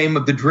end game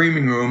of the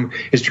dreaming room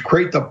is to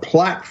create the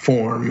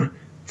platform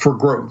for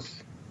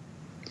growth.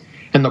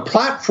 And the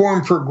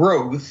platform for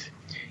growth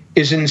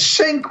is in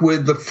sync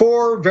with the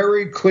 4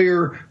 very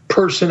clear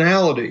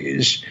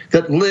personalities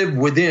that live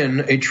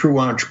within a true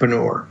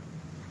entrepreneur.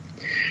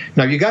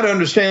 Now, you got to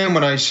understand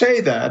when I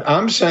say that,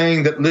 I'm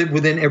saying that live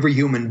within every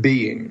human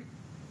being.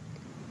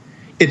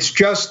 It's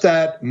just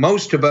that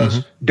most of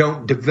us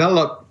don't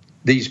develop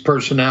these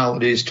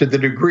personalities to the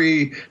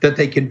degree that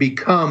they can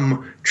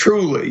become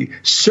truly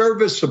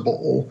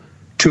serviceable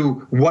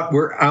to what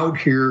we're out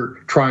here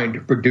trying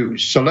to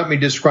produce. So let me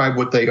describe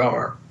what they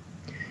are.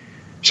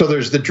 So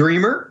there's the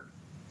dreamer,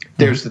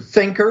 there's the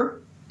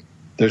thinker,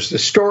 there's the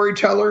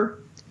storyteller,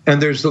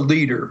 and there's the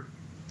leader.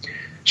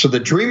 So the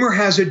dreamer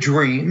has a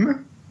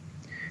dream,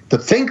 the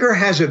thinker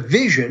has a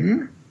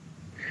vision,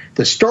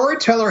 the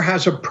storyteller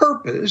has a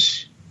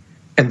purpose,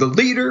 and the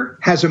leader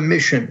has a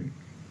mission.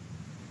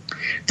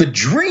 The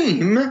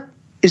dream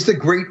is the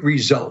great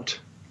result.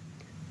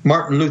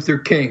 Martin Luther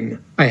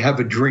King, I have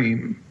a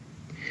dream.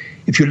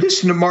 If you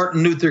listen to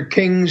Martin Luther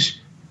King's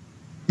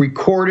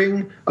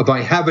recording of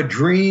I Have a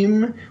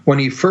Dream, when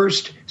he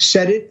first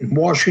said it in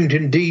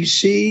Washington,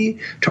 D.C.,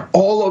 to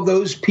all of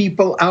those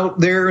people out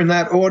there in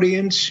that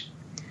audience,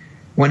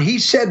 when he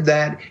said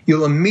that,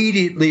 you'll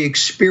immediately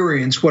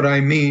experience what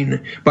I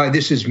mean by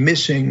this is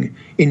missing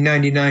in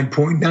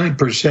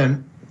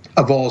 99.9%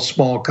 of all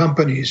small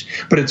companies,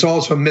 but it's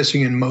also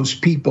missing in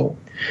most people.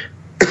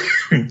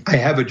 I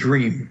have a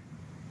dream.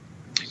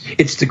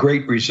 It's the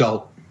great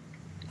result.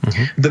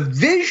 The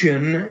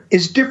vision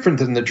is different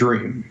than the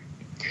dream.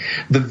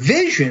 The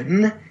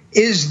vision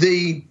is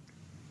the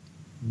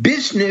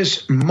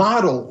business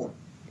model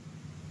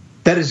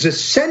that is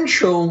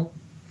essential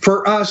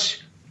for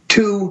us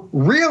to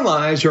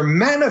realize or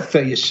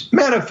manifest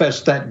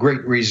that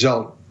great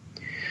result.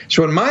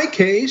 So in my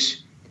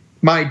case,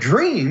 my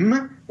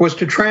dream was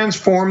to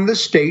transform the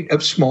state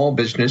of small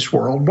business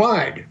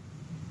worldwide.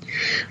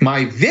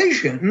 My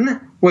vision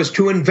was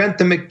to invent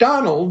the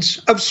McDonald's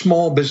of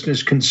small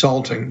business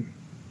consulting.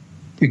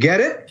 You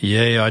get it?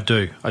 Yeah, I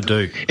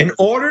do. In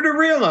order to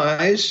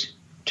realize,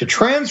 to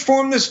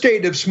transform the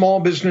state of small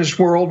business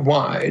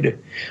worldwide,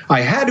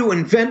 I had to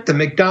invent the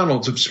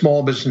McDonald's of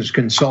small business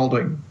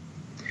consulting.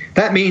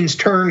 That means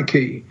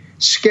turnkey,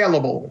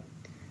 scalable,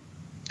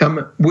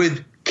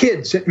 with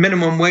kids at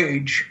minimum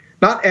wage,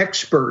 not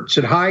experts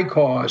at high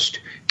cost,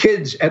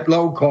 kids at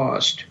low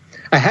cost.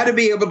 I had to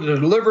be able to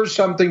deliver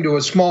something to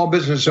a small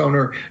business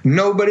owner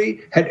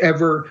nobody had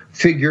ever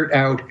figured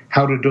out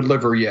how to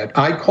deliver yet.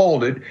 I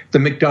called it the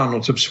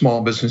McDonald's of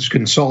small business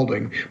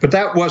consulting, but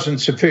that wasn't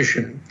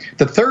sufficient.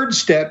 The third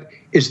step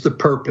is the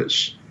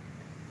purpose.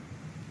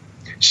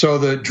 So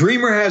the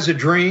dreamer has a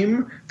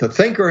dream, the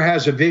thinker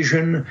has a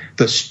vision,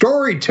 the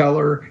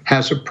storyteller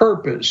has a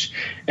purpose.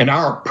 And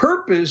our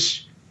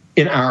purpose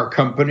in our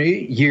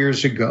company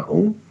years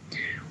ago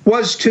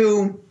was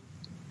to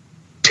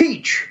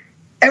teach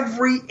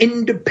every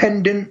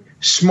independent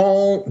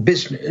small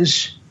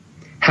business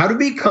how to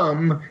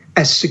become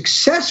as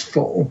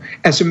successful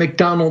as a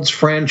McDonald's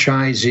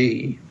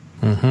franchisee.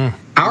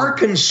 Our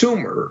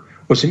consumer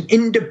was an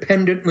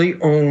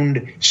independently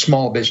owned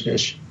small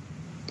business.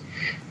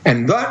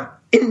 And that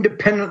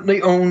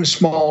independently owned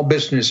small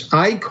business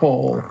I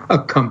call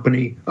a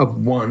company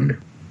of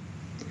one.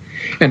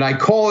 And I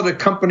call it a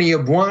company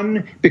of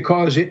one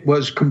because it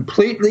was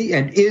completely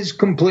and is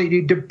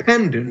completely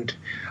dependent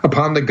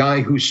upon the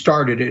guy who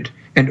started it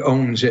and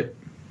owns it.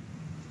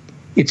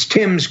 It's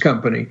Tim's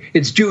company.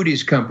 It's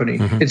Judy's company.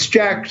 It's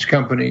Jack's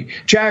company.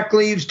 Jack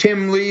leaves,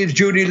 Tim leaves,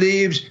 Judy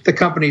leaves, the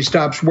company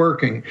stops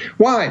working.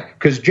 Why?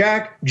 Because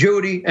Jack,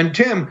 Judy, and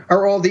Tim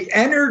are all the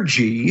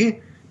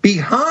energy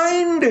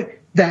behind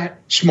that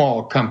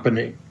small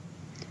company,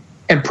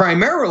 and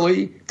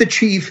primarily the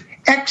chief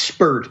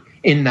expert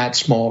in that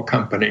small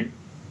company.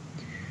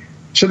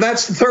 So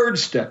that's the third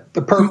step,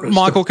 the purpose.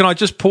 Michael, can I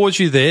just pause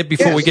you there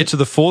before we get to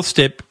the fourth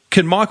step?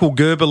 Can Michael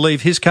Gerber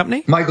leave his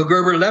company? Michael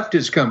Gerber left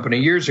his company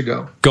years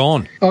ago.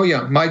 Gone. Oh,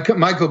 yeah.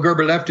 Michael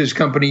Gerber left his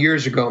company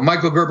years ago.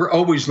 Michael Gerber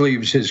always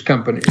leaves his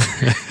company.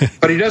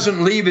 But he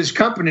doesn't leave his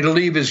company to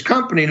leave his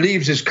company. He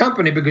leaves his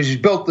company because he's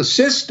built the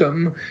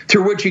system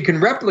through which he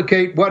can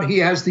replicate what he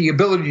has the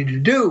ability to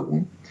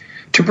do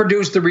to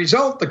produce the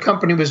result the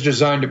company was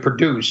designed to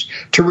produce,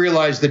 to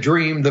realize the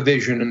dream, the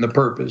vision, and the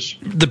purpose.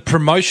 The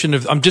promotion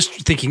of, I'm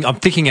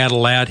thinking out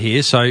aloud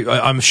here, so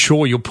I'm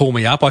sure you'll pull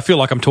me up. I feel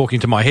like I'm talking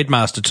to my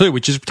headmaster too,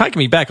 which has taken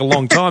me back a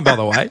long time, by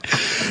the way.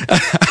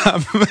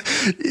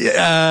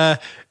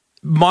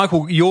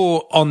 Michael,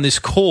 you're on this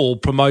call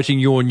promoting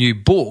your new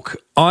book.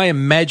 I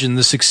imagine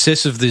the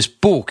success of this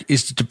book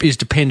is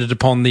dependent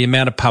upon the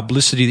amount of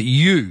publicity that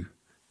you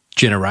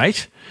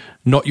generate,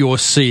 not your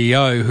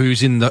CEO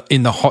who's in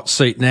the hot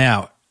seat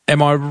now.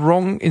 Am I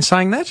wrong in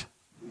saying that?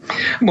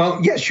 Well,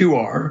 yes, you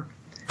are.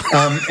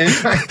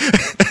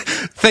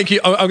 Thank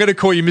you. I'm going to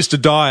call you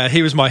Mr. Dyer.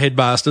 He was my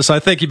headmaster, so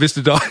thank you,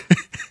 Mr. Dyer.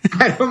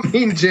 I don't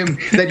mean, Jim,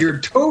 that you're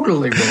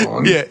totally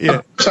wrong.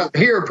 Yeah. So I'm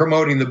here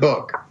promoting the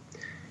book.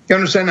 You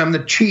understand? I'm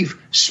the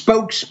chief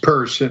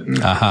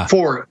spokesperson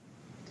for it.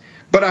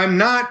 But I'm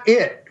not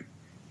it.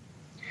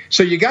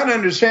 So you got to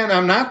understand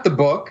I'm not the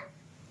book,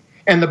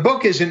 and the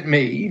book isn't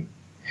me.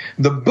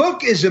 The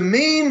book is a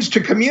means to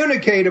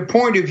communicate a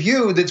point of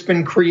view that's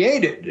been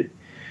created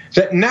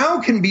that now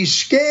can be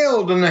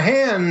scaled in the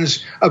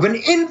hands of an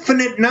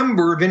infinite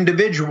number of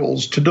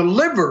individuals to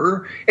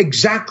deliver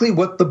exactly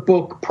what the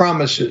book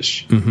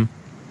promises.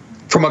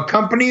 From a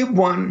company of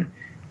one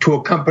to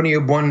a company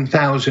of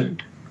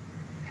 1,000.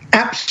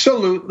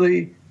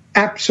 Absolutely,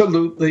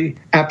 absolutely,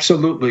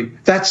 absolutely.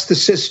 That's the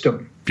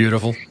system.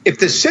 Beautiful. If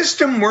the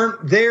system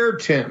weren't there,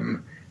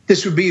 Tim,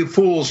 this would be a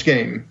fool's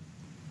game.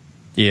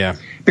 Yeah.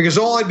 Because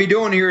all I'd be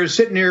doing here is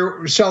sitting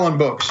here selling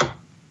books.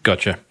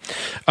 Gotcha.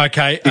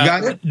 Okay. You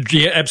got it?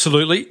 Yeah,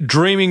 absolutely.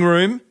 Dreaming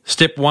room,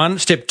 step 1.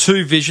 Step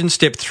 2, vision.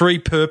 Step 3,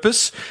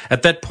 purpose.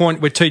 At that point,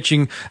 we're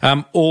teaching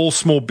all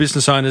small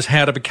business owners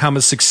how to become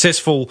as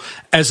successful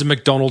as a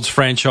McDonald's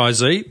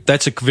franchisee.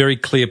 That's a very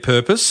clear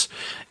purpose.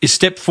 Is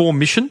step 4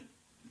 mission?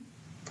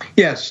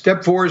 Yes,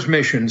 step 4 is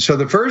mission. So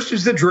the first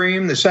is the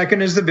dream, the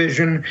second is the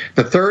vision,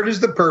 the third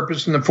is the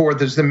purpose, and the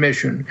fourth is the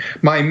mission.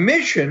 My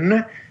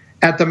mission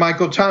at the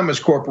Michael Thomas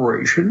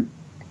Corporation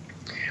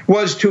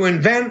was to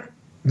invent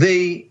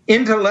the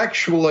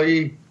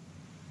intellectually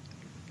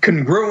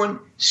congruent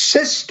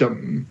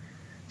system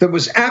that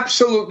was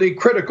absolutely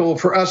critical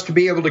for us to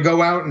be able to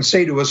go out and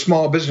say to a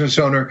small business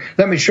owner,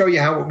 let me show you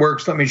how it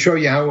works, let me show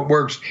you how it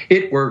works.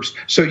 It works,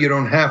 so you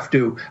don't have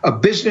to. A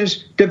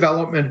business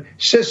development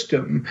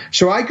system.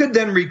 So I could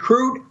then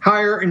recruit,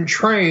 hire, and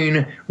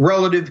train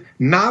relative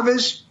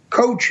novice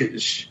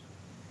coaches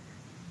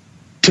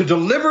to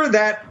deliver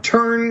that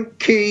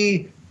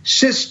turnkey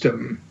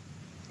system,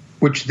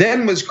 which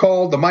then was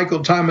called the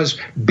Michael Thomas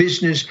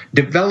Business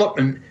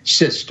Development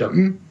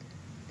System,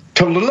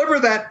 to deliver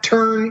that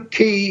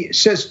turnkey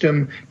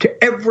system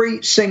to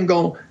every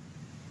single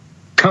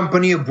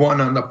company of one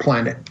on the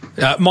planet.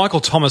 Michael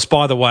Thomas,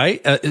 by the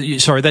way,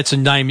 sorry, that's a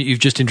name that you've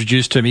just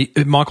introduced to me.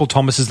 Michael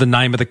Thomas is the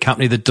name of the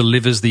company that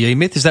delivers the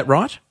E-Myth, is that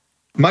right?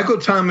 Michael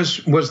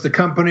Thomas was the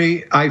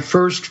company I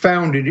first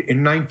founded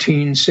in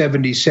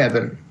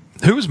 1977.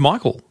 Who was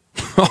Michael?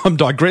 I'm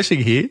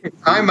digressing here.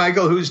 I'm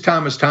Michael. Who's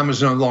Thomas? Thomas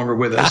is no longer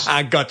with us.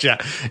 Gotcha.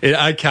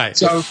 Okay.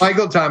 So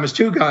Michael Thomas,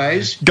 two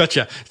guys.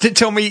 Gotcha.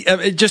 Tell me,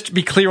 just to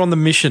be clear on the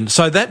mission.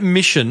 So that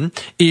mission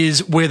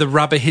is where the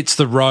rubber hits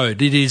the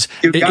road. It is.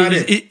 You got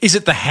it. Is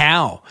it the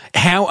how?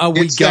 How are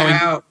we going? The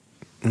how.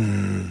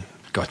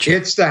 Gotcha.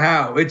 It's the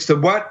how. It's the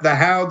what, the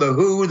how, the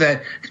who,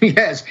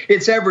 yes,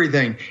 it's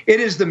everything.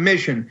 It is the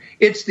mission.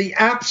 It's the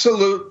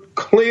absolute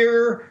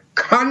clear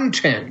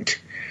content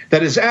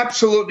that is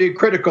absolutely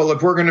critical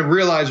if we're going to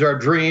realize our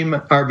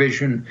dream, our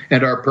vision,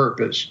 and our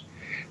purpose.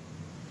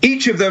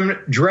 Each of them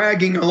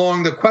dragging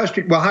along the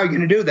question, well, how are you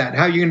going to do that?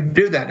 How are you going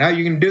to do that? How are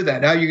you going to do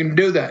that? How are you going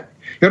to do that?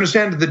 You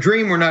understand that the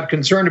dream, we're not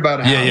concerned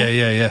about how.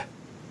 Yeah.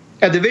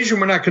 At the vision,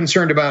 we're not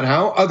concerned about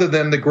how, other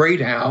than the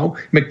great how,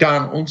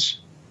 McDonald's.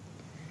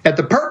 At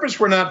the purpose,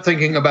 we're not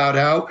thinking about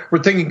how.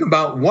 We're thinking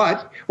about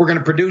what. We're going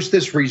to produce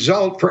this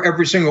result for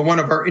every single one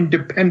of our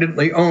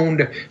independently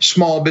owned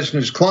small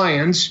business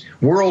clients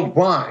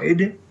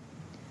worldwide.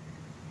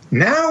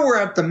 Now we're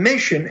at the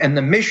mission, and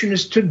the mission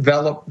is to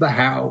develop the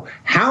how.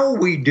 How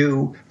we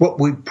do what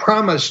we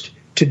promised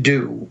to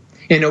do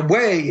in a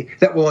way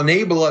that will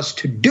enable us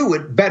to do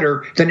it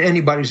better than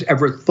anybody's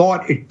ever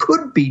thought it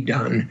could be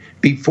done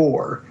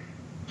before.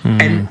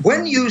 And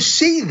when you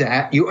see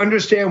that, you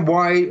understand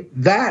why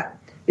that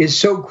is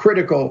so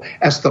critical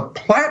as the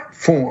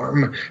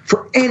platform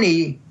for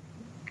any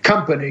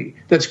company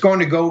that's going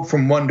to go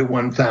from 1 to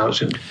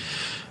 1,000.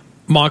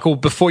 Michael,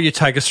 before you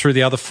take us through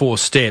the other 4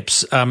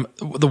 steps,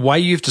 the way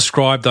you've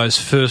described those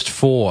first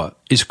 4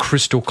 is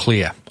crystal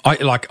clear.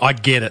 I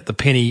get it. The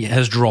penny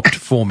has dropped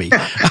for me.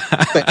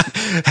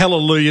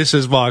 Hallelujah,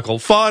 says Michael.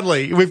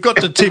 Finally, we've got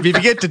to Tim. If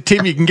you get to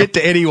Tim, you can get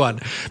to anyone.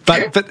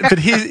 But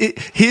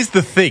here's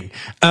the thing.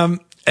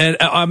 And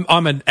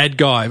I'm an ad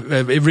guy.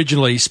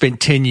 Originally spent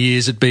 10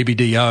 years at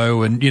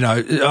BBDO,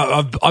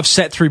 and I've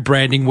sat through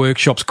branding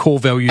workshops, core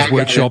values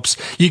workshops.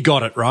 You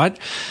got it, right?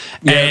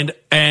 Yeah.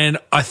 And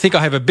I think I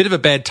have a bit of a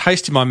bad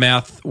taste in my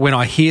mouth when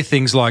I hear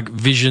things like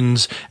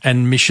visions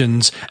and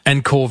missions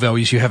and core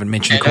values. You haven't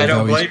mentioned core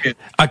values. I don't blame you.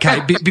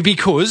 Okay,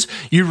 because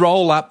you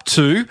roll up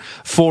to,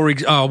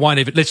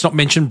 let's not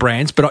mention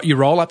brands, but you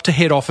roll up to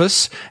head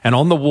office, and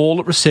on the wall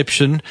at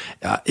reception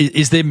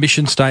is their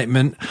mission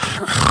statement.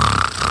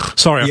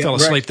 Sorry, I fell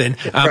asleep then.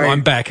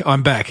 I'm back.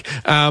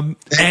 And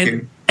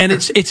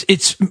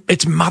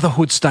it's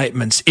motherhood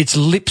statements. It's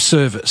lip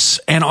service.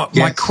 And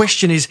my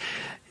question is,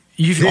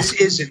 this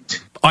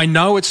isn't. I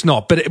know it's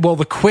not, but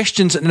the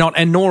questions are not,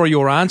 and nor are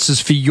your answers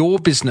for your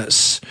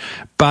business.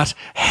 But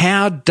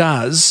how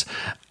does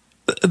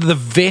the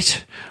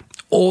vet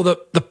or the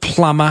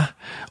plumber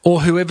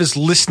or whoever's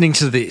listening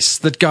to this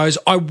that goes,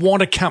 I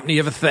want a company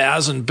of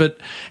 1,000, but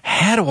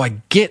how do I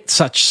get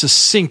such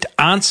succinct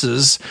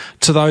answers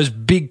to those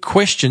big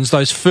questions,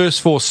 those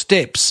first 4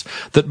 steps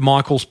that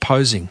Michael's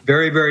posing?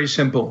 Very, very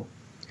simple.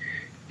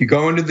 You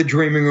go into the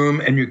dreaming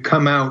room and you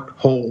come out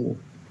whole.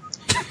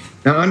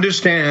 Now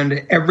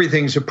understand,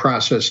 everything's a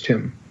process,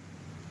 Tim.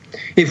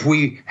 If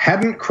we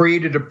hadn't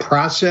created a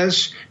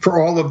process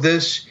for all of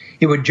this,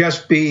 it would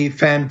just be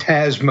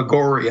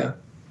phantasmagoria.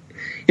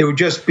 It would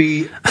just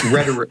be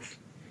rhetoric.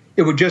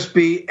 It would just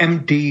be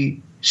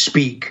empty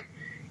speak.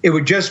 It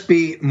would just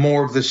be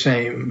more of the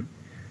same.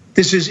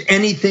 This is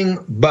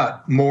anything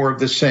but more of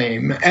the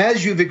same.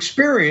 As you've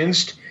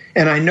experienced,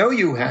 and I know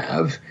you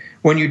have,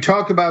 when you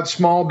talk about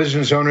small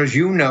business owners,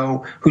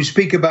 who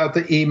speak about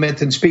the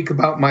E-Myth and speak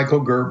about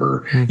Michael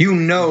Gerber, you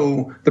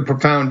know the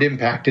profound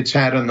impact it's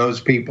had on those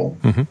people.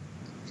 Mm-hmm.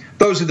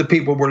 Those are the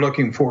people we're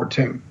looking for,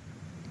 Tim.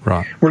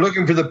 Right. We're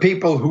looking for the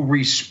people who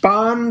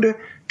respond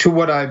to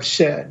what I've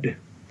said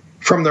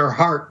from their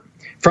heart,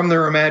 from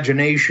their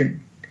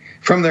imagination,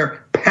 from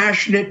their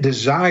passionate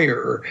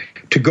desire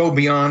to go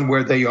beyond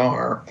where they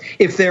are.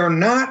 If they're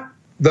not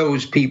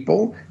those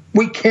people,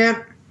 we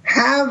can't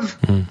have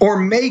or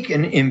make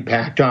an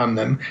impact on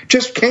them.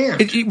 Just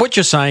can't. What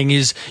you're saying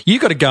is you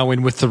got to go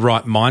in with the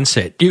right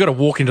mindset. You got to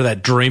walk into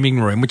that dreaming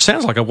room, which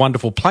sounds like a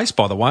wonderful place,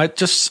 by the way.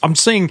 I'm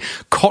seeing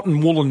cotton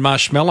wool and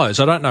marshmallows.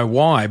 I don't know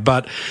why,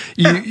 but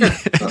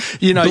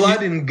you know,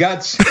 blood and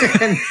guts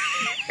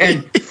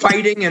and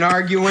fighting and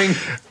arguing.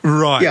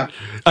 Right. Yeah.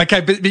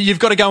 Okay, but you've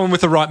got to go in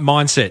with the right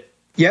mindset.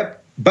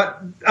 Yep.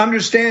 But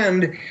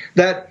understand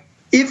that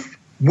if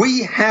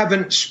we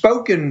haven't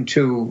spoken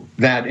to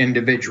that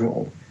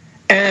individual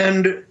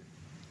and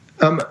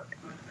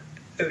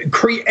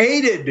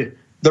created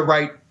the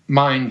right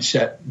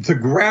mindset, the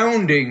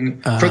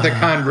grounding for the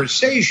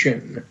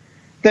conversation,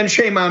 then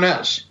shame on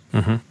us.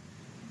 Mm-hmm.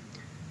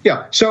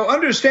 Yeah. So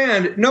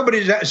understand,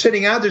 nobody's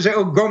sitting out there saying,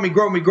 oh, grow me,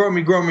 grow me, grow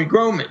me, grow me,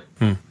 grow me.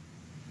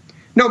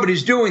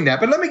 Nobody's doing that.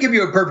 But let me give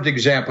you a perfect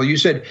example. You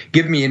said,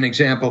 give me an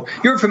example.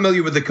 You're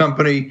familiar with the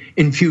company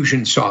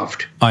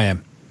Infusionsoft. I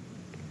am.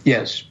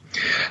 Yes.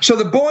 So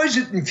the boys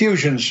at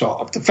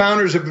Infusionsoft, the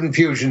founders of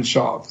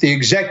Infusionsoft, the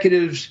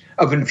executives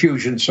of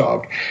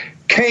Infusionsoft,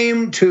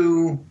 came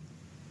to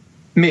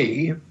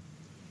me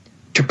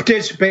to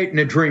participate in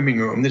a dreaming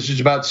room. This is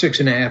about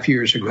 6.5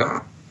 years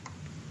ago.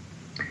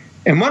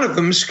 And one of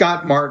them,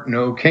 Scott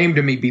Martineau, came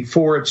to me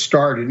before it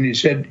started, and he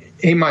said,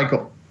 hey,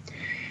 Michael,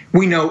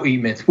 we know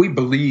E-Myth. We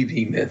believe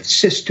E-Myth.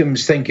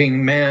 Systems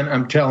thinking, man,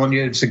 I'm telling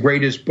you, it's the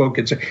greatest book.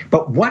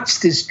 But what's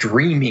this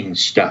dreaming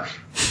stuff?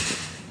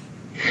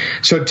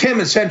 So Tim,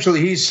 essentially,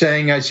 he's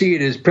saying, I see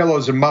it as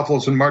pillows and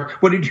muffles and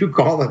what did you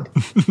call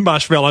it?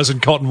 Marshmallows and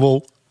cotton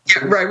wool.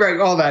 Yeah, right,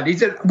 all that. He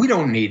said, we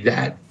don't need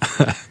that.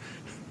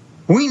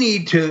 We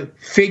need to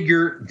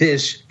figure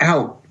this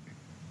out,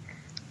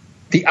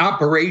 the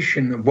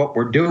operation of what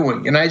we're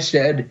doing. And I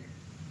said,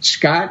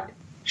 Scott,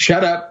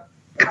 shut up,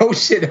 go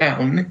sit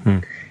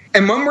down.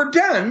 And when we're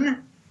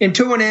done, in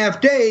 2.5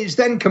 days,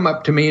 then come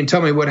up to me and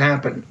tell me what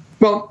happened.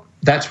 Well,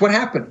 that's what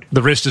happened.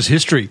 The rest is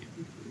history.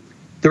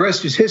 The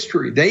rest is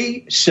history.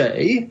 They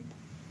say,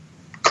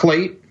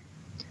 Clayt,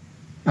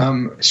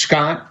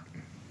 Scott,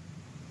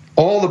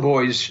 all the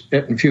boys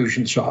at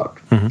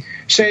Infusionsoft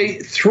say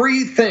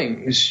 3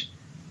 things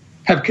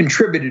have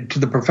contributed to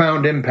the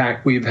profound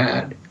impact we've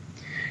had.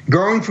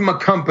 Growing from a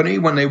company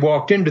when they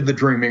walked into the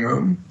dreaming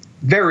room,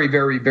 very,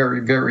 very, very,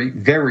 very,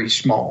 very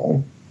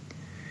small,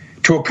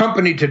 to a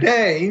company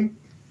today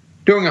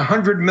doing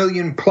 $100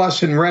 million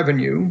plus in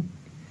revenue,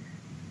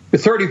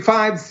 with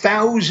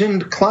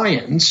 35,000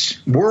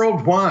 clients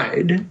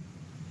worldwide,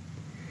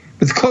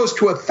 with close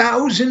to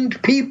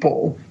 1,000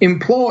 people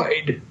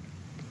employed,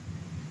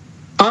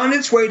 on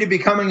its way to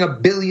becoming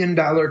 $1 billion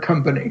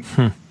company.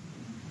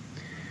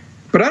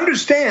 But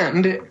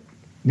understand,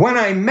 when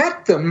I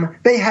met them,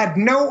 they had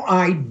no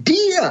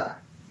idea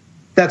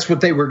that's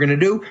what they were going to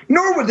do,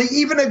 nor would they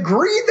even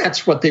agree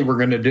that's what they were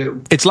going to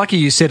do. It's lucky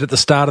you said at the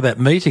start of that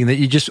meeting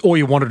that all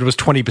you wanted was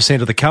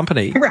 20% of the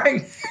company.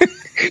 Right.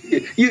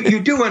 You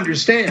do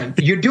understand.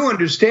 You do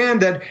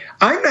understand that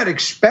I'm not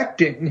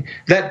expecting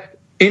that,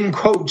 in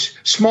quotes,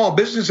 small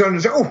business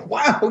owners, oh,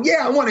 wow,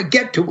 yeah, I want to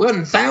get to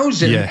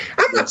 1,000. Yeah.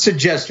 I'm not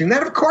suggesting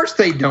that. Of course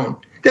they don't.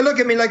 They look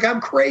at me like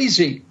I'm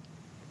crazy.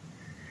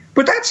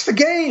 But that's the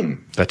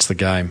game. That's the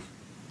game.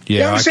 Yeah,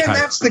 you understand? Okay.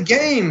 That's the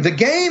game. The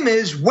game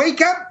is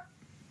wake up.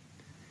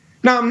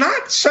 Now, I'm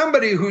not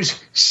somebody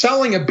who's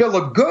selling a bill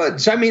of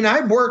goods. I mean,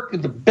 I've worked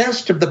with the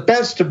best of the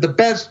best of the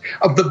best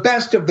of the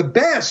best of the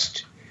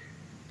best.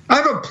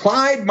 I've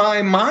applied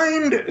my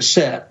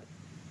mindset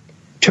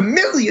to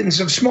millions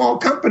of small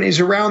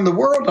companies around the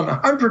world in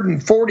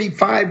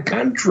 145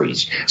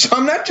 countries. So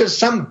I'm not just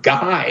some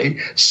guy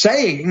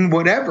saying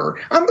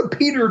whatever. I'm the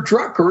Peter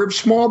Drucker of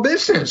small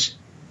business.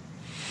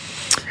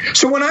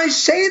 So when I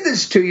say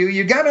this to you,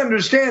 you got to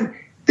understand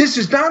this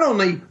is not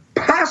only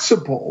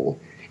possible,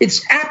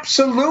 it's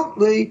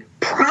absolutely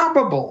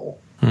probable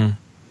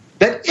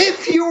that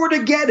if you were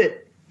to get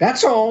it,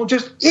 that's all,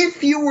 just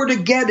if you were to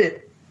get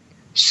it,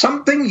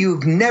 something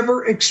you've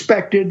never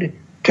expected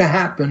to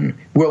happen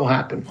will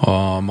happen.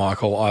 Oh,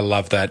 Michael, I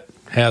love that.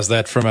 How's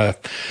that from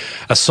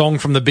a song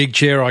from the big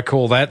chair, I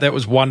call that. That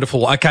was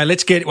wonderful.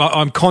 Okay,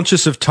 I'm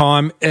conscious of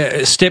time.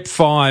 Step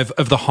 5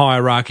 of the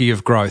hierarchy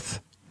of growth.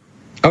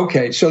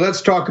 Okay, so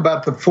let's talk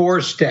about the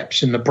 4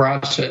 steps in the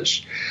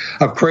process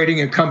of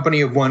creating a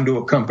company of 1 to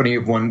a company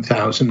of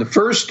 1,000. The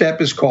first step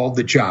is called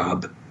the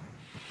job.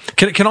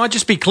 Can I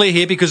just be clear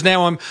here, because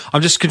now I'm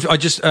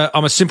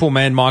a simple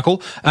man,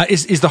 Michael.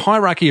 Is the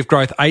hierarchy of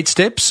growth 8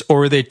 steps,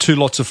 or are there 2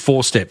 lots of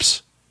 4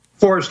 steps?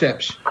 4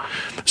 steps.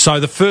 So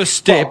the first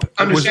step.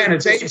 Understand,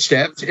 it's 8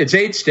 steps. It's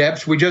 8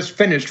 steps. We just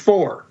finished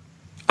 4.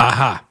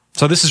 Aha.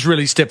 So this is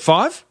really step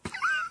 5.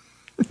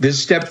 This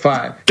is step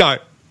 5. Go.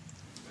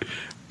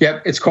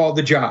 Yep, it's called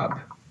the job.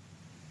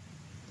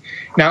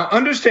 Now,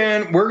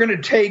 understand, we're going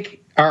to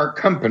take our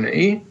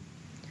company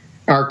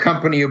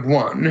of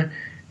one,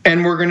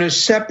 and we're going to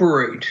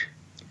separate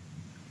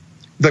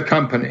the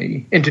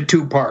company into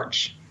 2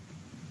 parts.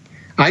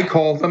 I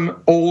call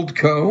them Old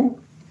Co,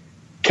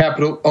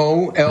 capital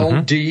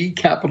O-L-D,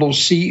 capital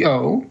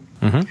C-O.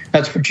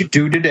 That's what you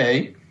do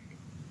today.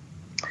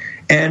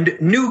 And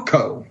New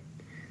Co,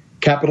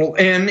 capital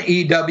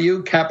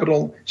N-E-W,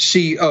 capital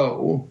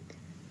C-O,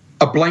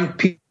 a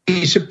blank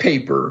piece of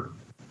paper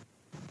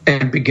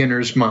and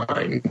beginner's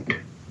mind.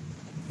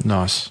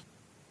 Nice.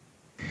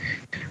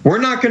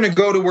 We're not going to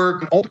go to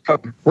work on Old Co.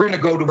 We're going to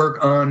go to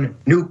work on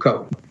New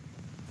Co.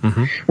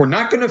 We're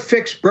not going to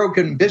fix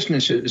broken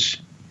businesses.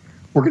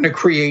 We're going to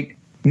create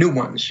new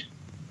ones.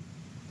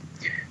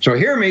 So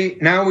hear me.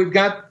 Now we've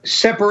got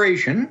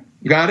separation.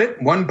 You got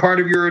it? One part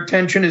of your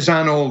attention is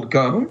on Old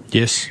Co.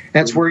 Yes.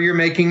 That's where you're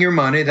making your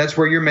money. That's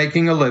where you're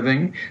making a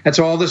living. That's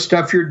all the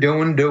stuff you're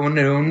doing.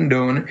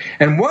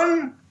 And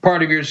one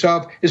part of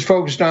yourself is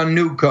focused on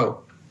New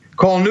Co.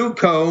 Call New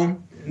Co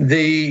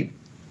the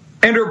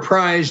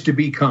enterprise to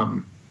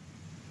become.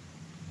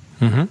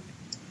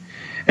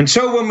 And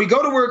so when we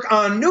go to work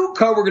on New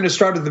Co, we're going to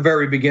start at the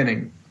very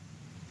beginning.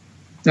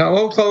 Now,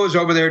 Old Co is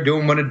over there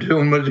doing what it's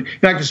doing. You're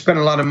not going to spend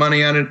a lot of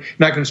money on it. You're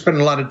not going to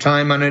spend a lot of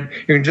time on it.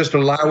 You're going to just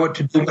allow it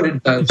to do what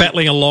it does.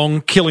 Battling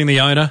along, killing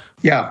the owner.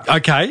 Yeah.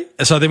 Okay.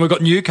 So then we've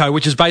got New Co,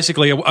 which is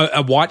basically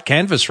a white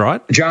canvas,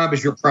 right? The job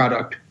is your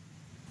product.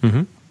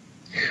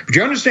 But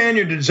you understand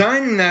you're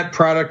designing that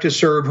product to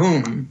serve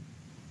whom?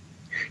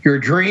 Your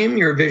dream,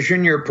 your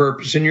vision, your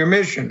purpose, and your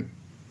mission.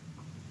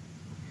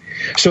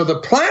 So the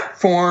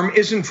platform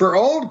isn't for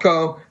Old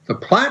Co. The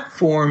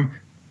platform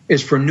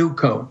is for New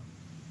Co.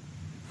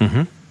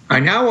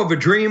 I now have a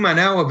dream, I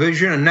now have a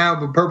vision, I now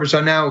have a purpose,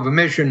 I now have a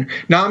mission.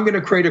 Now I'm going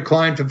to create a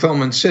client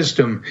fulfillment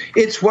system.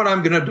 It's what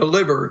I'm going to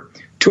deliver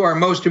to our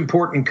most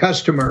important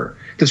customer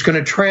that's going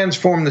to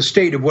transform the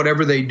state of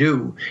whatever they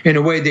do in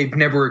a way they've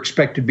never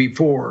expected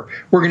before.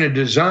 We're going to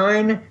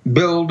design,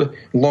 build,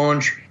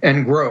 launch,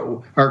 and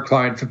grow our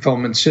client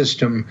fulfillment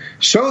system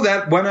so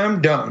that when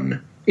I'm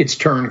done, it's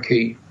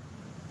turnkey.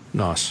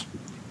 Nice.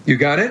 You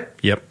got it?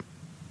 Yep.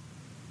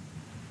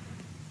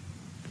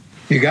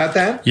 You got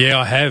that? Yeah,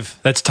 I have.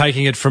 That's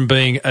taking it from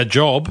being a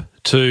job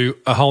to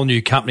a whole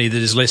new company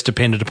that is less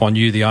dependent upon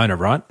you, the owner,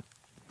 right?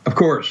 Of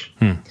course.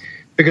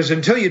 Because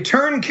until you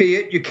turnkey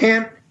it, you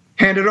can't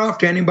hand it off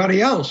to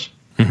anybody else.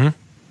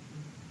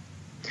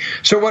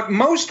 So what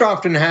most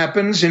often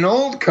happens in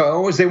Old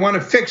Co is they want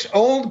to fix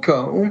Old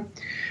Co,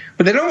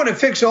 but they don't want to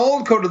fix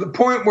Old Co to the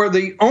point where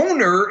the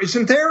owner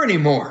isn't there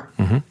anymore.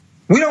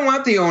 We don't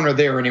want the owner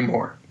there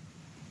anymore.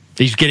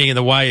 He's getting in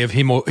the way of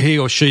him, or he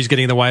or she's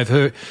getting in the way of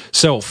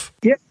herself.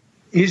 Yep.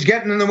 He's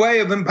getting in the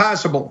way of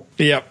impossible.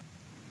 Yep.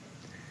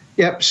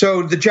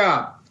 So the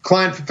job,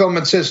 client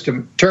fulfillment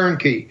system,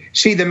 turnkey,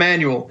 see the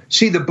manual,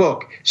 see the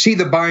book, see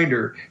the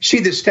binder, see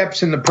the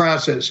steps in the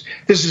process.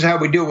 This is how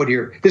we do it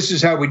here. This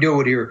is how we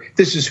do it here.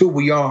 This is who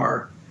we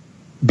are.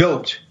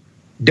 Built,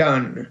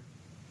 done,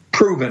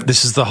 proven.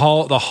 This is the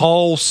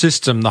whole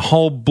system, the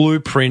whole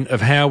blueprint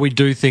of how we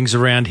do things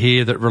around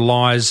here that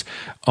relies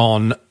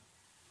on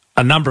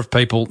a number of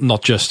people,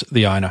 not just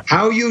the owner.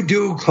 How you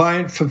do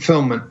client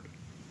fulfillment.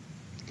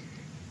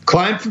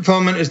 Client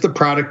fulfillment is the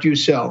product you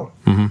sell.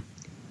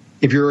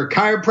 If you're a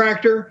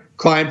chiropractor,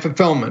 client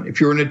fulfillment.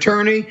 If you're an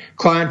attorney,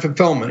 client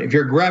fulfillment. If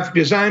you're a graphic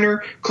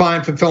designer,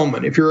 client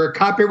fulfillment. If you're a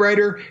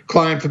copywriter,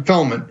 client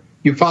fulfillment.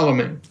 You follow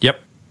me? Yep.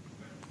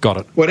 Got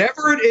it.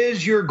 Whatever it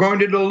is you're going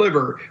to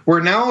deliver,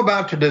 we're now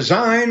about to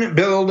design,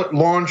 build,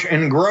 launch,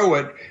 and grow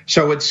it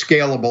so it's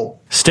scalable.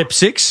 Step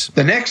 6.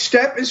 The next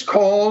step is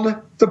called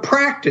the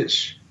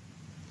practice.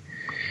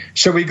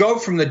 So we go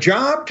from the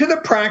job to the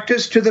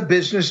practice to the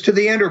business to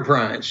the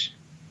enterprise.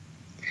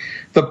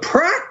 The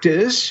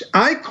practice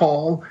I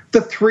call the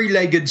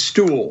 3-legged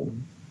stool.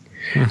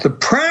 The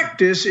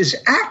practice is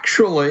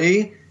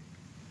actually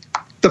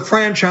the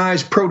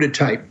franchise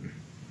prototype.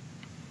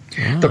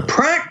 The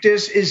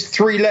practice is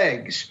 3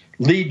 legs: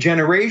 lead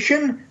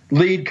generation,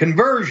 lead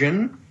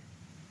conversion,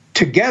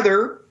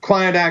 together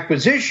client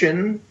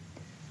acquisition,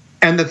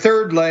 and the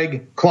 3rd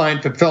leg,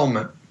 client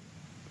fulfillment.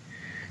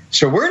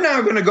 So we're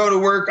now going to go to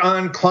work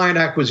on client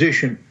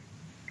acquisition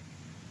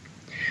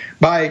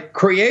by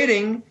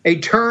creating a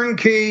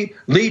turnkey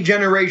lead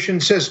generation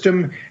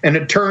system and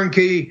a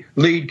turnkey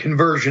lead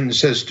conversion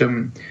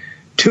system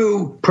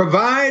to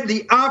provide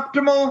the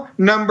optimal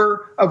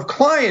number of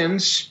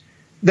clients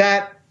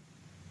that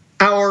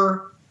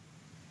our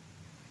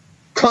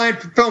client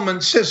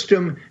fulfillment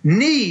system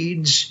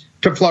needs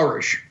to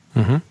flourish.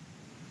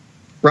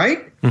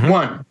 Right?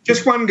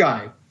 Just one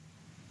guy,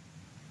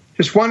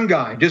 just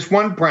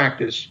one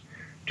practice,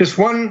 just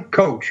one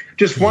coach,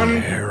 just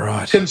one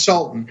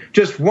consultant,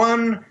 just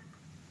one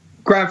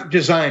graphic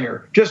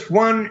designer, just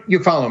one,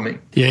 you follow me?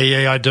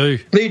 Yeah, I do.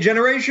 Lead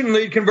generation,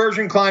 lead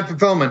conversion, client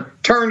fulfillment,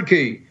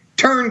 turnkey,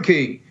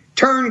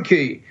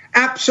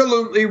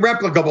 absolutely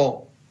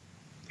replicable.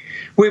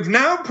 we've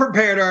now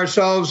prepared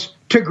ourselves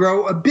to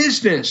grow a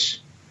business.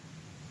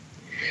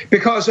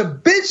 Because a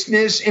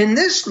business in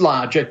this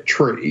logic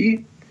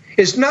tree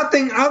is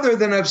nothing other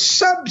than a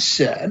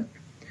subset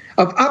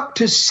of up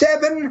to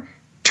 7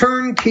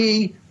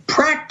 turnkey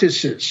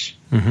practices.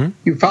 Mm-hmm.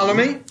 You follow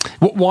me?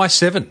 Why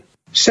 7?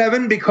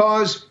 7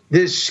 because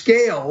there's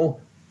scale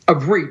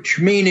of reach,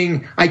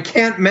 meaning I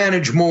can't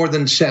manage more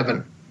than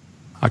 7.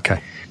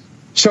 Okay.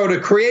 So to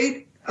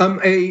create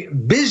a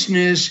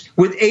business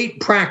with 8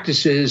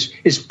 practices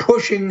is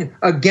pushing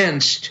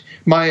against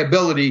my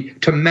ability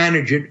to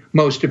manage it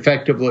most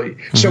effectively.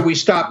 Mm-hmm. So we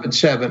stop at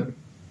 7.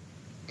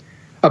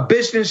 A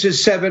business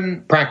is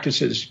 7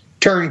 practices,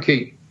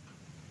 turnkey,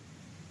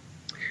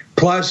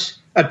 plus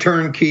a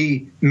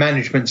turnkey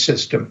management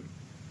system.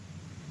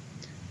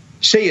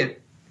 See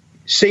it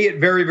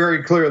very,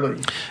 very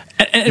clearly.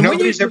 And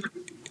nobody's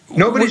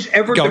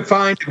ever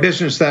defined a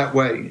business that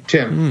way,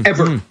 Tim,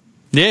 ever. Mm.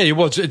 Yeah,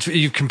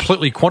 you've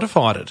completely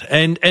quantified it.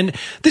 And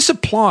this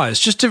applies,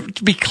 just to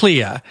be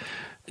clear,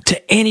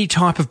 to any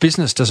type of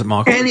business, does it,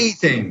 Michael?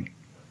 Anything.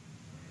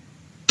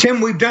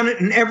 Tim, we've done it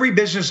in every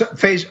business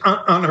phase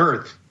on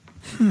Earth.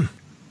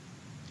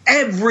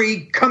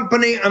 Every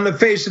company on the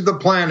face of the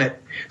planet.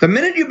 The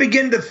minute you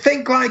begin to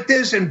think like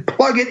this and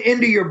plug it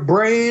into your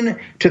brain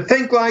to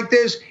think like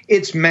this,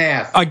 it's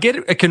math. I get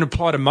it. It can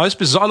apply to most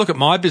businesses. I look at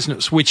my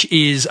business, which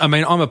is, I'm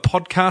a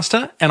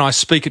podcaster and I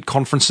speak at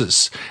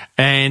conferences.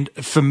 And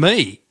for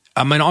me,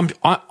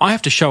 I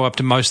have to show up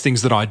to most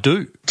things that I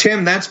do.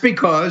 Tim, that's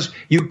because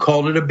you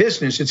called it a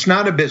business. It's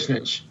not a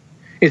business.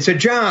 It's a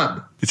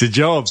job. It's a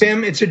job.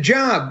 Tim, it's a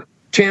job.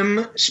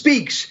 Tim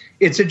speaks.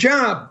 It's a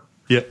job.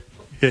 Yeah.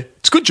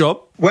 It's a good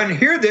job.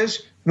 Hear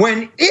this,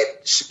 when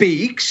it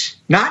speaks,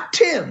 not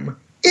Tim,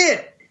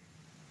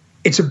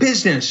 it's a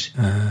business.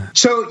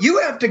 So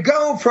you have to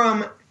go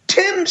from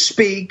Tim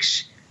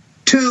speaks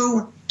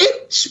to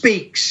it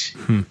speaks.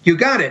 You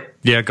got it?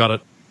 Yeah, I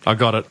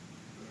got it.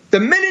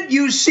 The minute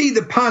you see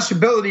the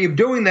possibility of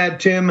doing that,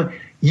 Tim,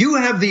 you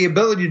have the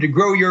ability to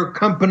grow your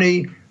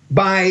company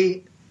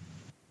by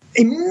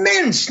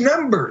immense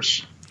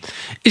numbers.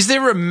 Is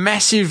there a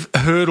massive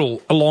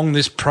hurdle along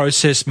this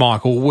process,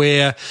 Michael,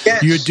 where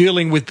you're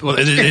dealing with,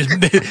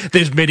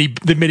 there's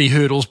many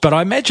hurdles, but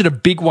I imagine a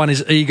big one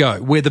is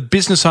ego, where the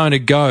business owner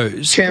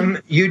goes.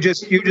 Tim, you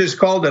just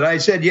called it. I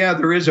said, yeah,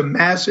 there is a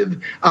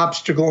massive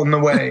obstacle in the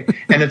way,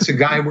 and it's a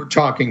guy we're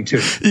talking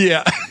to.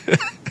 Yeah.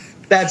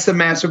 That's the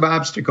massive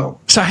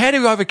obstacle. So how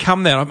do you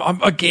overcome that?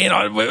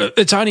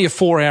 It's only a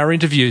 4-hour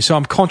interview, so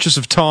I'm conscious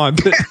of time.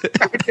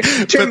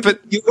 Tim,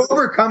 you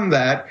overcome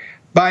that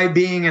by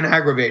being an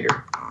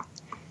aggravator.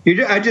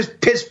 I just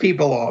piss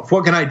people off.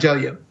 What can I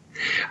tell you?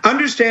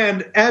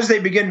 Understand, as they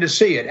begin to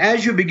see it,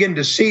 as you begin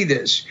to see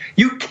this,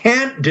 you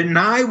can't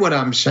deny what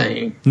I'm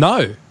saying.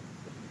 No.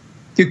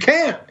 You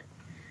can't.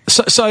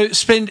 So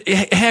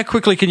how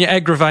quickly can you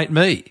aggravate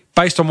me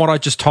based on what I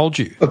just told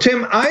you? Well,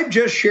 Tim, I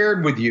just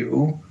shared with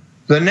you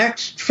the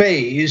next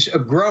phase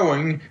of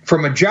growing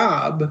from a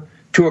job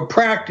to a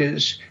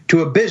practice,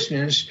 to a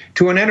business,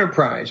 to an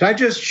enterprise. I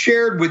just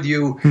shared with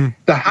you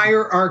the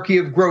hierarchy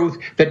of growth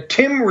that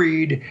Tim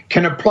Reed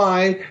can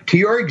apply to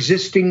your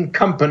existing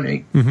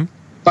company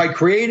by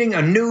creating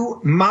a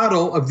new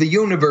model of the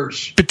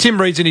universe. But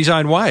Tim Reed's in his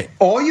own way.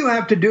 All you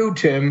have to do,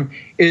 Tim,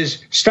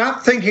 is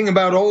stop thinking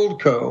about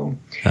old co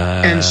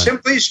and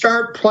simply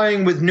start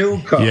playing with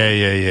new co.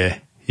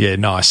 Yeah,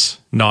 nice.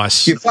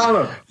 You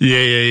follow?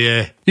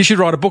 Yeah. You should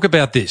write a book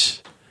about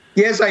this.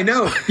 Yes, I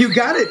know. You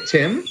got it,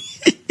 Tim.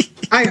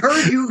 I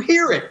heard you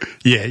hear it.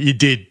 Yeah, you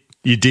did.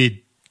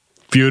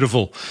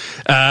 Beautiful.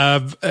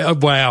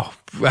 Wow.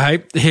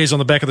 Hey, hair's on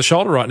the back of the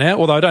shoulder right now,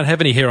 although I don't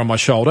have any hair on my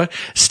shoulder.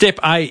 Step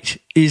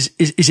 8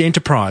 is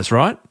enterprise,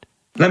 right?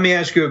 Let me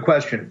ask you a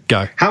question.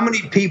 Go. How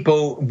many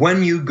people,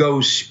 when you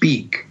go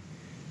speak,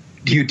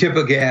 do you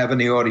typically have in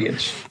the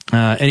audience?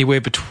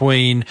 Anywhere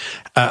between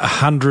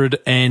 100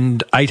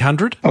 and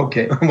 800.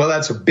 Okay. Well,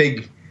 that's a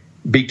big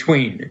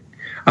between.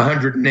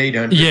 100 and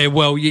 800. Yeah,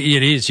 well, it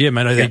is. Yeah,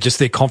 man. They're just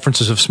their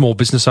conferences of small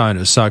business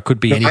owners, so it could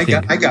be anything.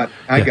 I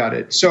got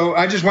it. So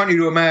I just want you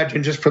to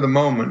imagine, just for the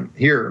moment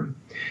here,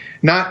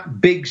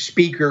 not big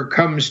speaker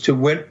comes to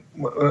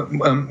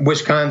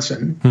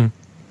Wisconsin,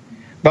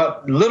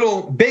 but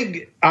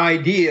big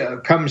idea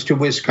comes to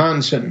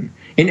Wisconsin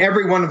in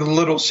every one of the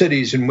little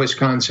cities in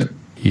Wisconsin.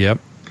 Yep.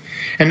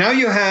 And now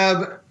you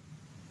have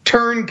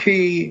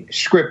turnkey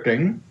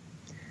scripting,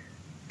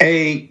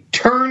 a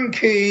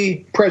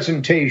turnkey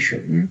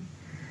presentation,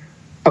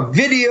 a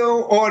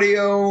video,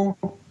 audio,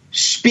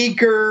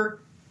 speaker,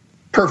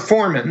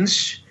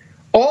 performance,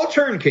 all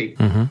turnkey.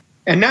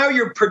 And now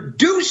you're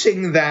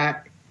producing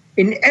that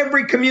in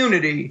every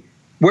community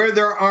where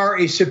there are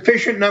a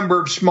sufficient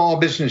number of small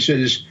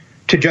businesses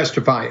to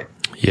justify it.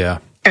 Yeah.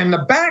 And the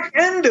back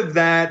end of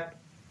that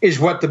is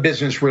what the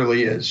business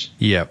really is.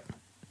 Yep.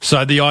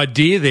 So the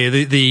idea there,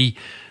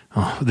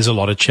 there's a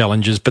lot of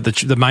challenges, but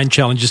the main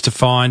challenge is to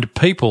find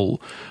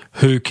people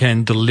who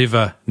can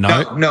deliver.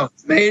 No.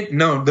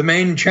 The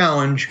main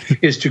challenge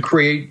is to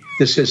create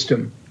the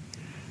system.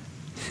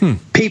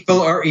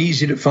 People are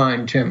easy to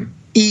find, Tim.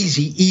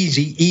 Easy,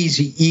 easy,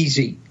 easy,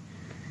 easy.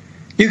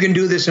 You can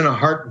do this in a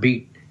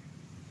heartbeat.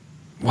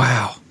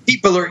 Wow.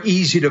 People are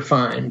easy to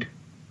find.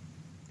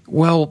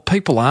 Well,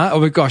 people are.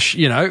 Oh, gosh,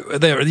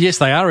 yes,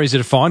 they are easy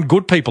to find.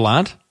 Good people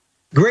aren't.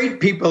 Great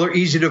people are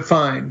easy to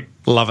find.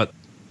 Love it.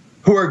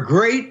 Who are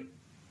great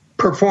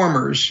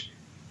performers,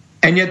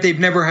 and yet they've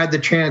never had the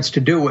chance to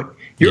do it.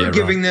 You're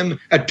giving them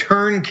a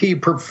turnkey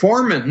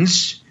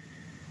performance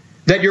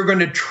that you're going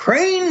to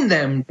train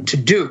them to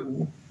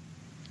do,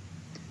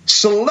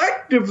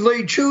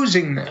 selectively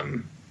choosing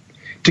them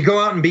to go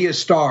out and be a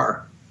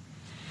star.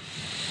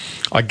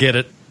 I get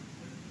it.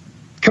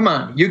 Come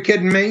on, you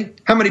kidding me?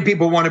 How many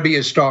people want to be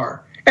a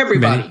star?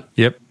 Everybody. Many.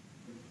 Yep.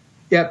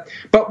 Yep.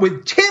 But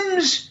with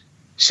Tim's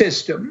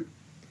system,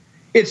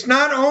 it's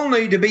not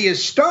only to be a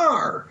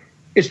star,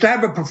 it's to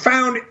have a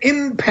profound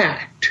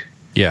impact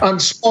on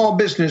small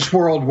business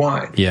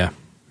worldwide. Yeah.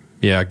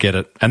 Yeah, I get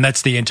it. And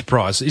that's the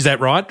enterprise. Is that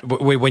right?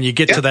 When you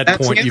get to that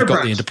point, you've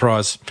got the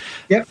enterprise.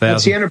 Yep,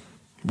 that's the enterprise.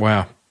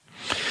 Wow.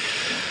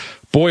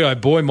 Boy, oh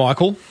boy,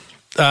 Michael.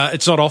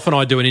 It's not often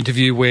I do an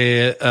interview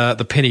where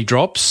the penny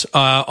drops. It's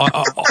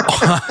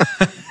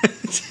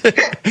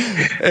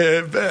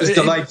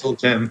delightful,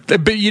 Tim.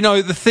 But,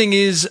 the thing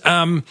is,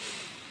 the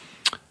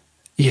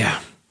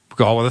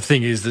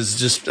thing is,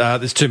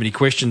 there's too many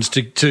questions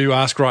to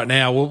ask right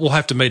now. We'll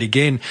have to meet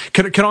again.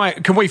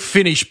 Can we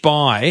finish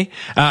by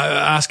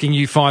asking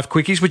you 5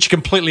 quickies, which are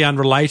completely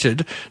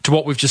unrelated to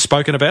what we've just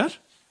spoken about?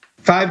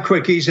 5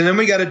 quickies, and then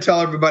we got to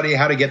tell everybody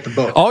how to get the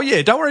book. Oh,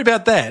 yeah, don't worry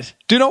about that.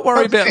 Do not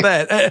worry about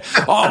that.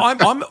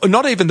 I'm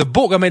not even the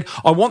book. I mean,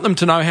 I want them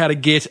to know how to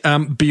get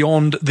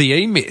beyond the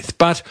E-myth,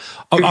 but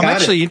I'm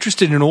actually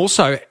interested in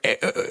also,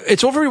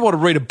 it's all very well to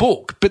read a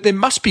book, but there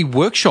must be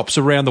workshops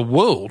around the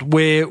world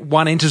where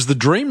one enters the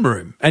dream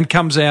room and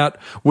comes out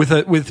with.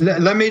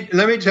 Let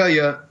me tell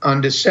you,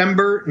 on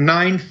December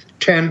 9th,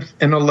 10th,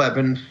 and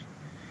 11th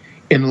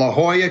in La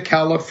Jolla,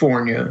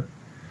 California,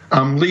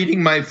 I'm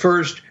leading my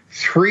first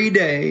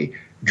 3-day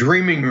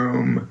dreaming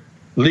room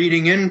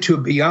leading into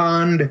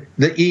Beyond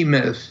the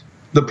E-Myth,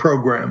 the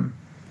program.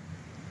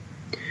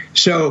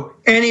 So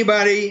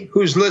anybody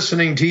who's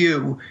listening to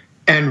you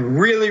and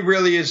really,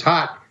 really is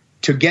hot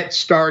to get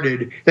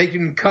started, they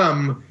can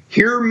come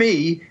hear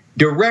me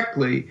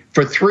directly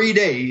for 3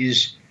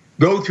 days,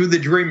 go through the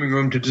dreaming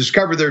room to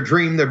discover their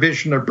dream, their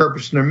vision, their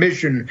purpose, and their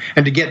mission,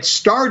 and to get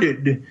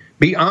started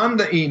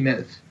beyond the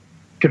E-Myth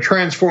to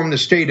transform the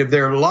state of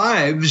their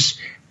lives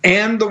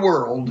and the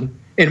world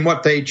in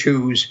what they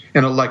choose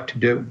and elect to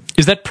do.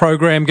 Is that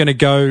program going to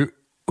go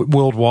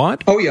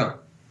worldwide? Oh, yeah,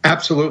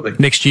 absolutely.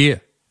 Next year,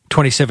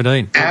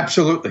 2017?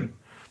 Absolutely.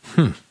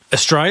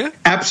 Australia?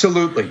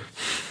 Absolutely.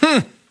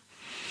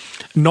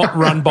 Not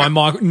run by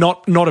Michael,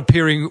 not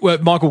appearing,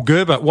 Michael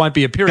Gerber won't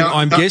be appearing,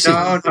 I'm guessing.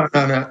 No,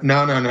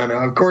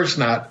 of course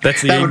not.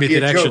 That's the E-Myth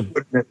in action.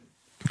 Joke,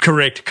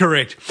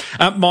 Correct.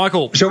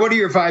 Michael. So what are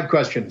your 5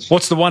 questions?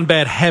 What's the one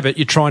bad habit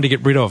you're trying to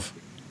get rid of?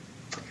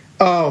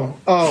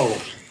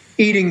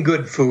 Eating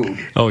good food.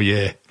 Oh,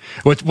 yeah.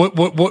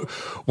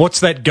 What's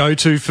that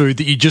go-to food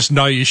that you just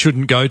know you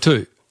shouldn't go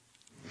to?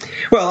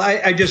 Well,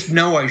 I just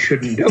know I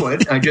shouldn't do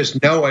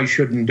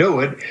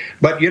it.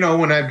 But,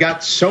 when I've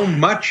got so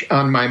much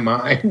on my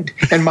mind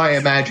and my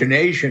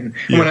imagination,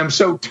 when I'm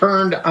so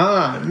turned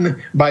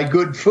on by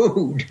good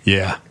food,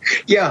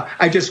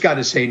 I just got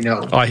to say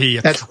no. I hear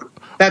you.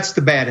 That's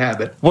the bad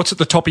habit. What's at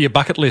the top of your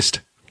bucket list?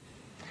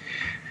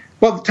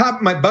 Well, the top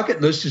of my bucket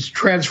list is to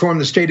transform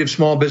the state of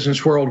small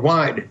business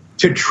worldwide,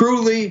 to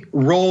truly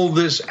roll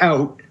this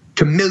out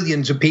to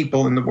millions of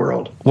people in the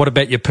world. What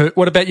about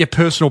your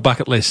personal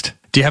bucket list?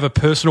 Do you have a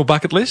personal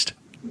bucket list?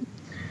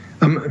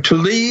 To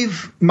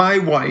leave my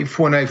wife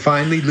when I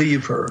finally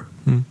leave her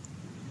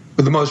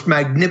with the most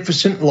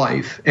magnificent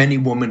life any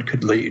woman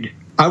could lead.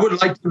 I would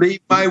like to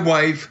leave my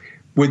wife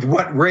with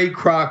what Ray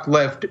Kroc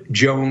left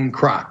Joan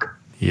Kroc.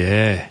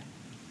 Yeah.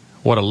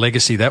 What a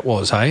legacy that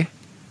was, hey?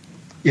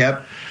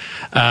 Yep.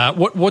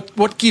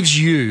 What gives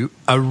you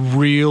a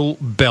real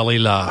belly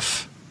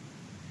laugh?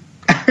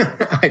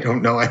 I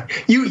don't know.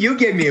 You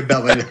gave me a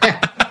belly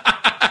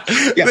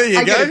laugh. There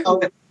you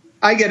go.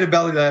 I get a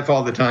belly laugh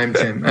all the time,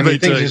 Tim. I mean,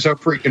 things are so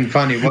freaking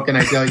funny. What can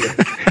I tell you?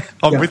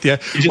 I'm with you.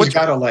 You just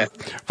got to laugh.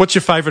 What's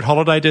your favourite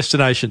holiday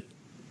destination?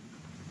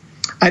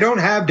 I don't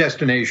have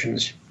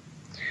destinations.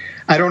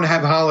 I don't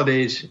have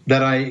holidays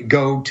that I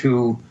go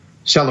to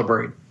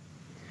celebrate.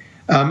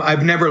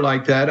 I've never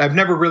liked that. I've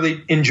never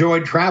really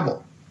enjoyed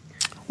travel.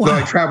 Wow. Though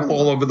I travel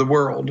all over the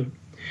world.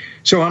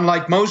 So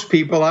unlike most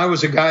people, I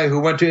was a guy who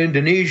went to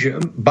Indonesia,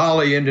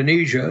 Bali,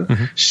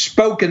 Indonesia,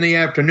 spoke in the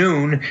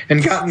afternoon,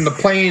 and got in the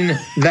plane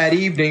that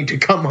evening to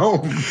come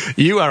home.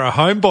 You are a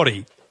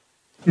homebody.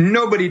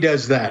 Nobody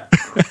does that.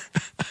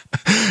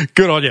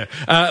 Good on you.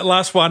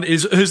 Last one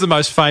is, who's the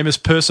most famous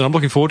person? I'm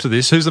looking forward to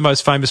this. Who's the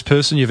most famous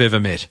person you've ever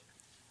met?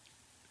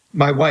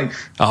 My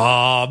wife.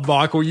 Oh,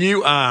 Michael,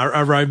 you are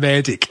a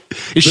romantic.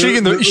 Is she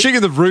in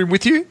the room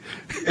with you?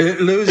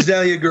 Luz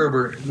Delia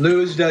Gerber.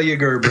 Luz Delia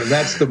Gerber.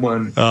 That's the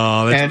one.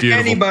 Oh, that's and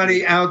beautiful.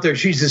 Anybody out there,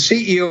 she's the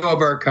CEO of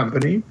our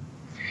company.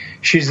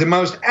 She's the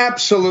most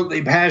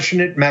absolutely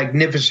passionate,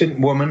 magnificent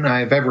woman I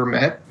have ever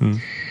met.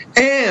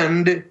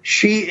 And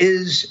she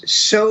is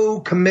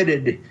so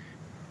committed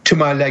to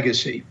my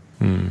legacy.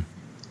 And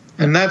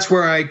that's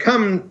where I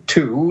come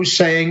to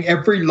saying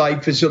every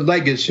life is a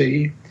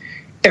legacy,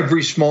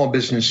 every small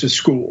business is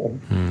school.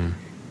 And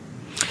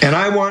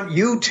I want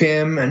you,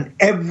 Tim, and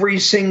every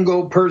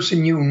single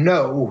person you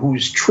know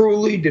who's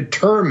truly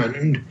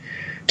determined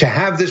to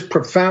have this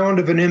profound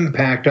of an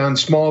impact on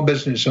small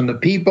business, on the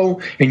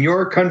people in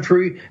your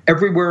country,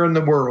 everywhere in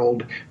the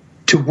world,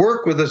 to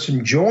work with us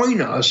and join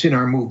us in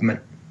our movement.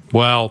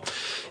 Well,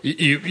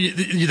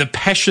 the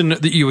passion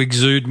that you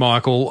exude,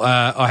 Michael,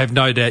 I have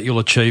no doubt you'll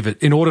achieve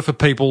it. In order for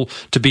people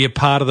to be a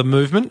part of the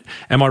movement,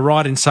 am I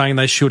right in saying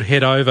they should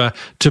head over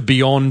to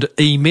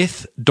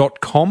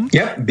beyondemyth.com?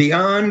 Yep,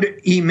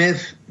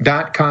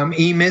 beyondemyth.com,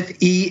 emyth,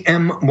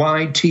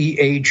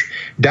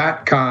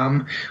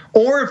 EMYTH.com.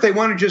 Or if they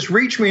want to just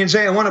reach me and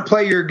say, I want to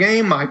play your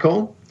game,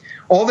 Michael,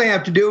 all they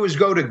have to do is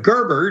go to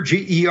Gerber,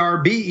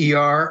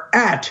 Gerber,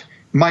 at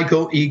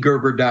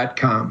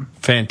michaelegerber.com.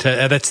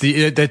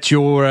 Fantastic.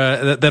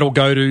 That'll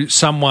go to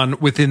someone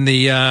within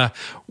the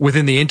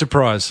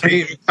enterprise.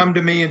 Hey, come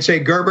to me and say,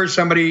 Gerber,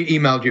 somebody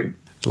emailed you.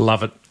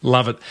 Love it.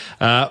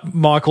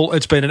 Michael,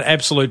 it's been an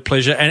absolute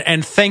pleasure.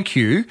 And thank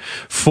you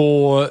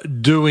for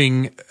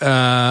doing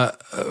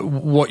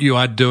what you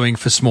are doing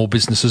for small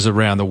businesses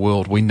around the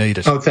world. We need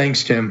it. Oh,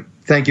 thanks, Tim.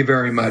 Thank you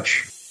very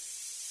much.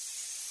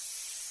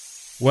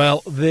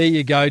 Well, there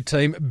you go,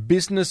 team.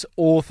 Business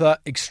author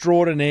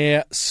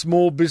extraordinaire,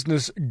 small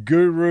business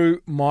guru,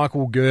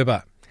 Michael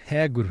Gerber.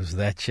 How good was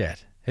that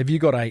chat? Have you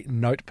got a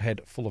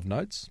notepad full of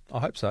notes? I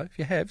hope so. If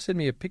you have, send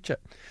me a picture.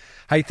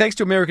 Hey, thanks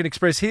to American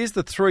Express. Here's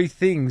the 3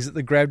 things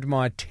that grabbed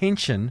my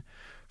attention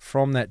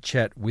from that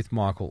chat with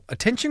Michael.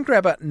 Attention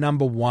grabber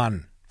number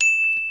 1.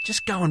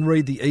 Just go and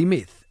read the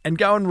E-Myth and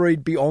go and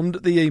read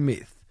Beyond the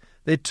E-Myth.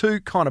 They're 2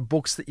 kind of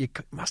books that you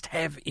must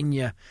have in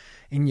your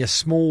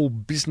small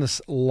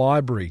business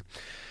library.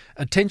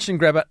 Attention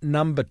grabber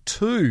number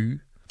 2.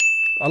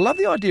 I love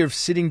the idea of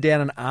sitting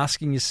down and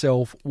asking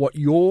yourself what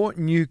your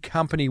new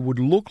company would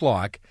look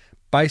like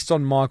based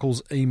on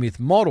Michael's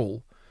E-Myth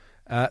model.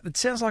 That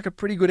sounds like a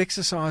pretty good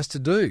exercise to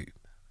do.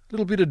 A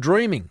little bit of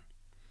dreaming.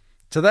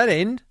 To that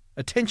end,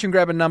 attention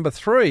grabber number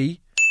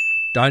 3,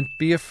 don't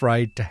be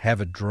afraid to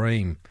have a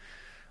dream.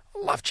 I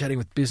love chatting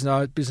with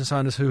business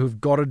owners who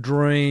have got a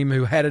dream,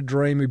 who had a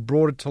dream, who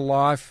brought it to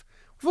life.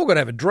 We've all got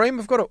to have a dream.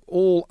 We've got to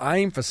all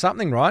aim for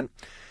something, right?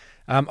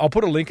 I'll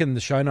put a link in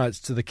the show notes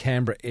to the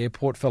Canberra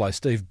Airport fellow,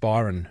 Steve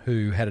Byron,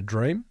 who had a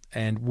dream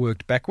and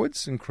worked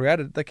backwards and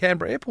created the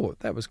Canberra Airport.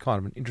 That was kind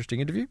of an interesting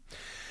interview.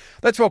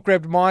 That's what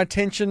grabbed my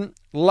attention.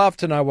 Love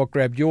to know what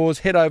grabbed yours.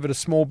 Head over to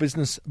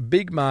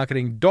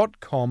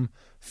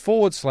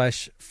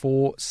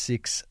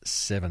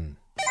smallbusinessbigmarketing.com/467.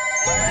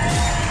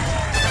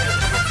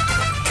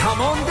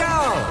 Come on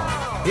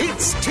down.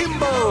 It's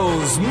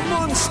Timbo's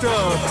Monster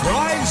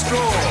Prize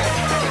Draw.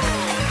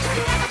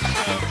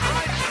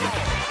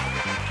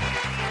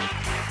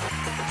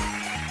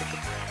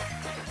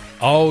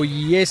 Oh,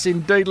 yes,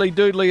 indeedly,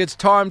 doodly. It's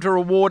time to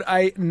reward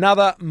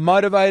another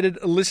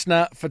motivated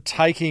listener for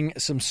taking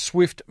some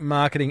swift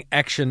marketing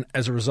action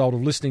as a result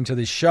of listening to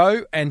this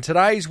show. And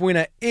today's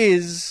winner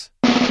is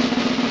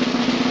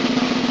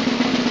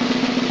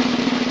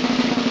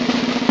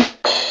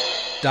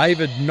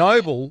David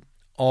Noble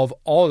of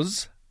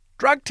Oz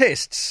Drug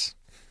Tests.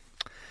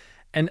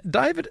 And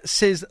David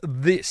says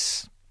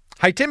this.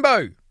 Hey,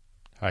 Timbo.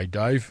 Hey,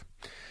 Dave.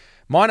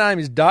 My name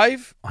is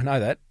Dave. I know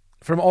that.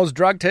 From Oz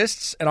Drug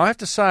Tests, and I have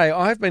to say,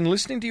 I have been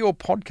listening to your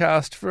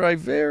podcast for a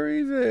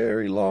very,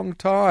 very long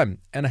time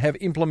and have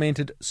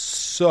implemented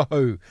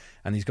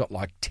and he's got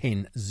like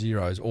 10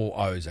 zeros, or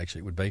O's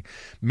actually it would be,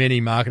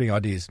 many marketing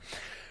ideas.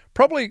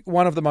 Probably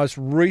one of the most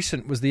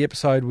recent was the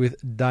episode with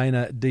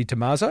Dana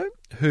DiTomaso,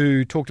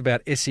 who talked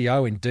about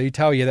SEO in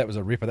detail. Yeah, that was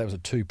a ripper. That was a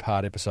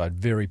 2-part episode.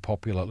 Very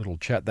popular little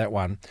chat, that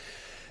one.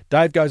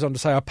 Dave goes on to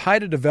say, I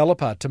paid a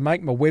developer to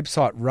make my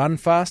website run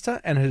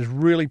faster, and it has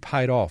really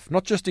paid off,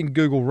 not just in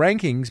Google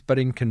rankings, but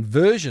in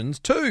conversions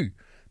too,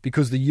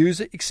 because the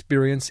user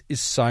experience is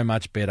so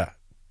much better.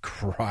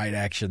 Great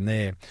action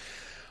there.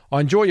 I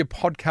enjoy your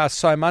podcast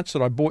so much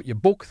that I bought your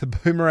book, The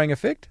Boomerang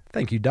Effect.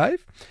 Thank you,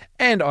 Dave.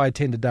 And I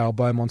attended Dale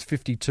Beaumont's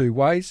 52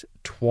 Ways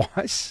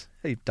twice.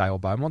 Dale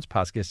Beaumont's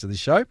past guest of this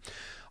show.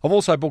 I've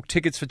also booked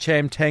tickets for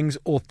Cham Tang's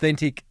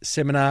authentic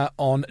seminar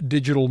on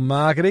digital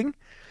marketing.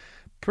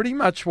 Pretty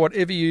much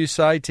whatever you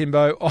say,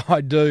 Timbo,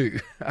 I do.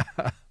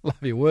 Love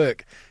your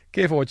work.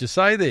 Careful what you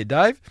say there,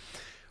 Dave.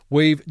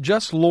 We've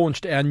just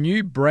launched our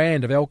new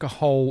brand of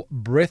alcohol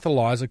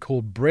breathalyzer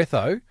called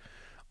Breatho.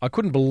 I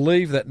couldn't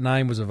believe that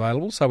name was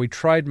available, so we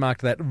trademarked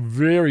that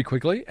very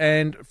quickly.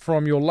 And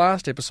from your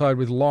last episode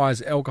with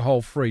Lies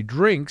alcohol-free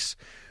drinks,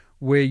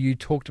 where you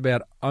talked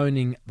about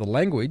owning the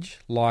language,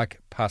 like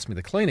Pass Me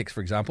the Kleenex,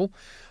 for example.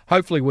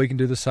 Hopefully we can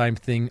do the same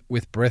thing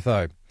with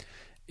Breatho.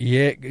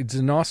 Yeah, it's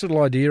a nice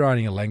little idea,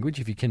 owning a language,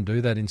 if you can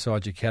do that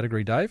inside your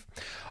category, Dave.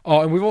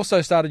 Oh, and we've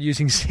also started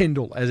using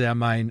Sendle as our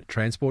main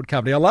transport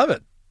company. I love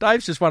it.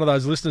 Dave's just one of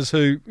those listeners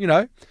who,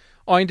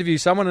 I interview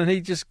someone and he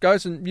just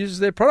goes and uses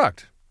their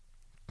product.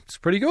 It's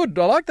pretty good.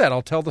 I like that.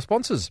 I'll tell the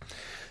sponsors.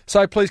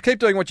 So please keep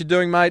doing what you're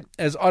doing, mate,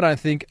 as I don't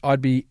think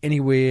I'd be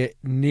anywhere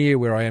near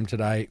where I am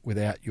today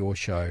without your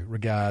show.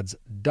 Regards,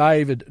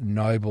 David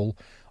Noble,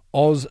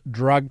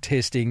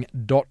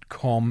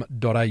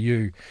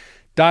 ozdrugtesting.com.au.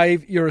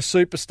 Dave, you're a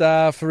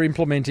superstar for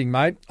implementing,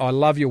 mate. I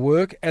love your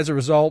work. As a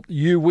result,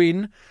 you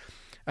win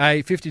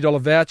a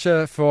 $50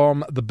 voucher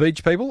from the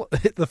Beach People,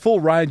 the full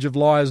range of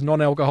Liar's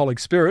non-alcoholic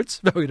spirits,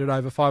 valued at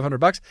over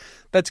 $500.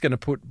 That's going to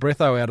put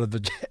Breatho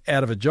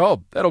out of a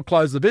job. That'll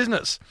close the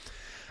business.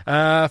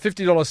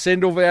 $50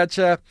 Sendle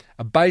voucher,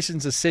 a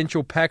Basins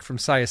Essential Pack from,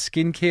 say, a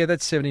skincare,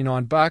 that's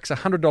 $79.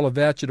 $100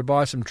 voucher to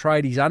buy some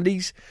Tradies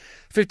undies.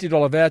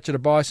 $50 voucher to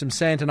buy some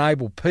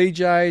Santanable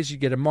PJs. You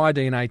get a My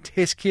DNA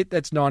test kit,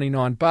 that's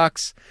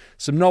 $99.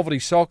 Some novelty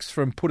socks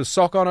from Put a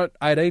Sock on It,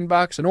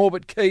 $18. An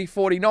Orbit key,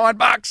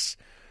 $49.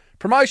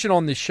 Promotion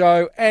on this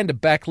show and a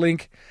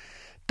backlink.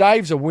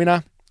 Dave's a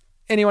winner.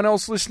 Anyone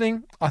else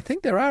listening? I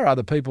think there are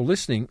other people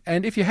listening.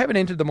 And if you haven't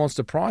entered the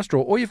Monster Prize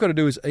Draw, all you've got to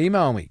do is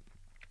email me,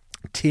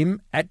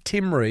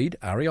 tim@timreid,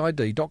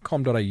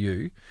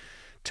 reid.com.au.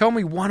 Tell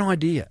me one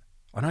idea.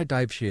 I know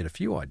Dave shared a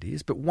few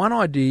ideas, but one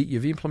idea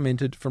you've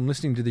implemented from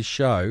listening to this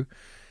show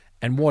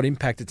and what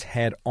impact it's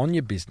had on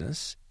your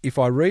business. If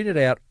I read it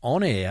out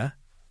on air,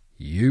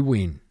 you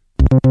win.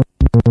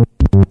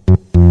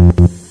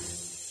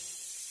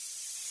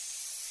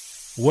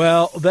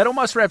 Well, that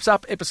almost wraps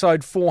up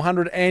episode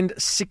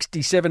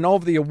 467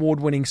 of the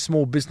award-winning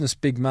Small Business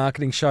Big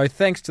Marketing Show.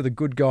 Thanks to the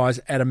good guys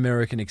at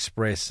American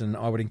Express, and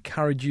I would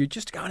encourage you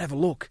just to go and have a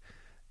look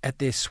at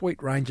their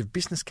sweet range of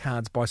business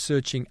cards by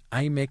searching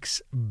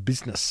Amex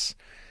Business.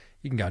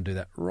 You can go and do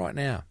that right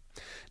now.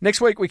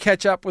 Next week, we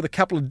catch up with a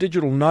couple of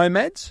digital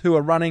nomads who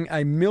are running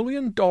a $1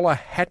 million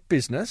hat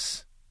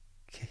business.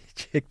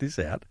 Check this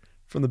out,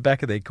 from the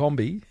back of their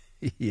Kombi.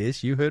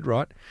 Yes, you heard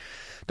right.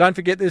 Don't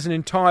forget there's an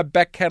entire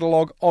back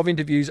catalogue of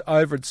interviews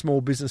over at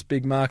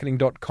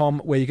smallbusinessbigmarketing.com,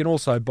 where you can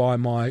also buy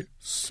my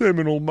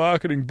seminal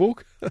marketing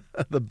book,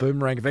 The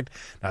Boomerang Effect.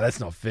 No,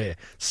 that's not fair.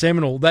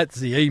 Seminal, that's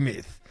the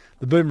E-myth.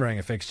 The Boomerang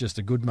Effect's just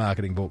a good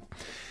marketing book.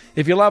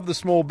 If you love the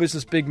Small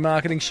Business Big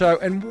Marketing Show,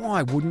 and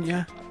why wouldn't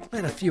you?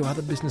 Let a few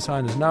other business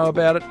owners know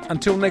about it.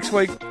 Until next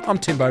week, I'm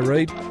Timbo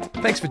Reid.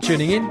 Thanks for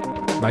tuning in.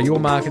 May your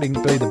marketing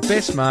be the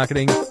best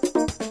marketing.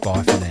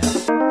 Bye for now.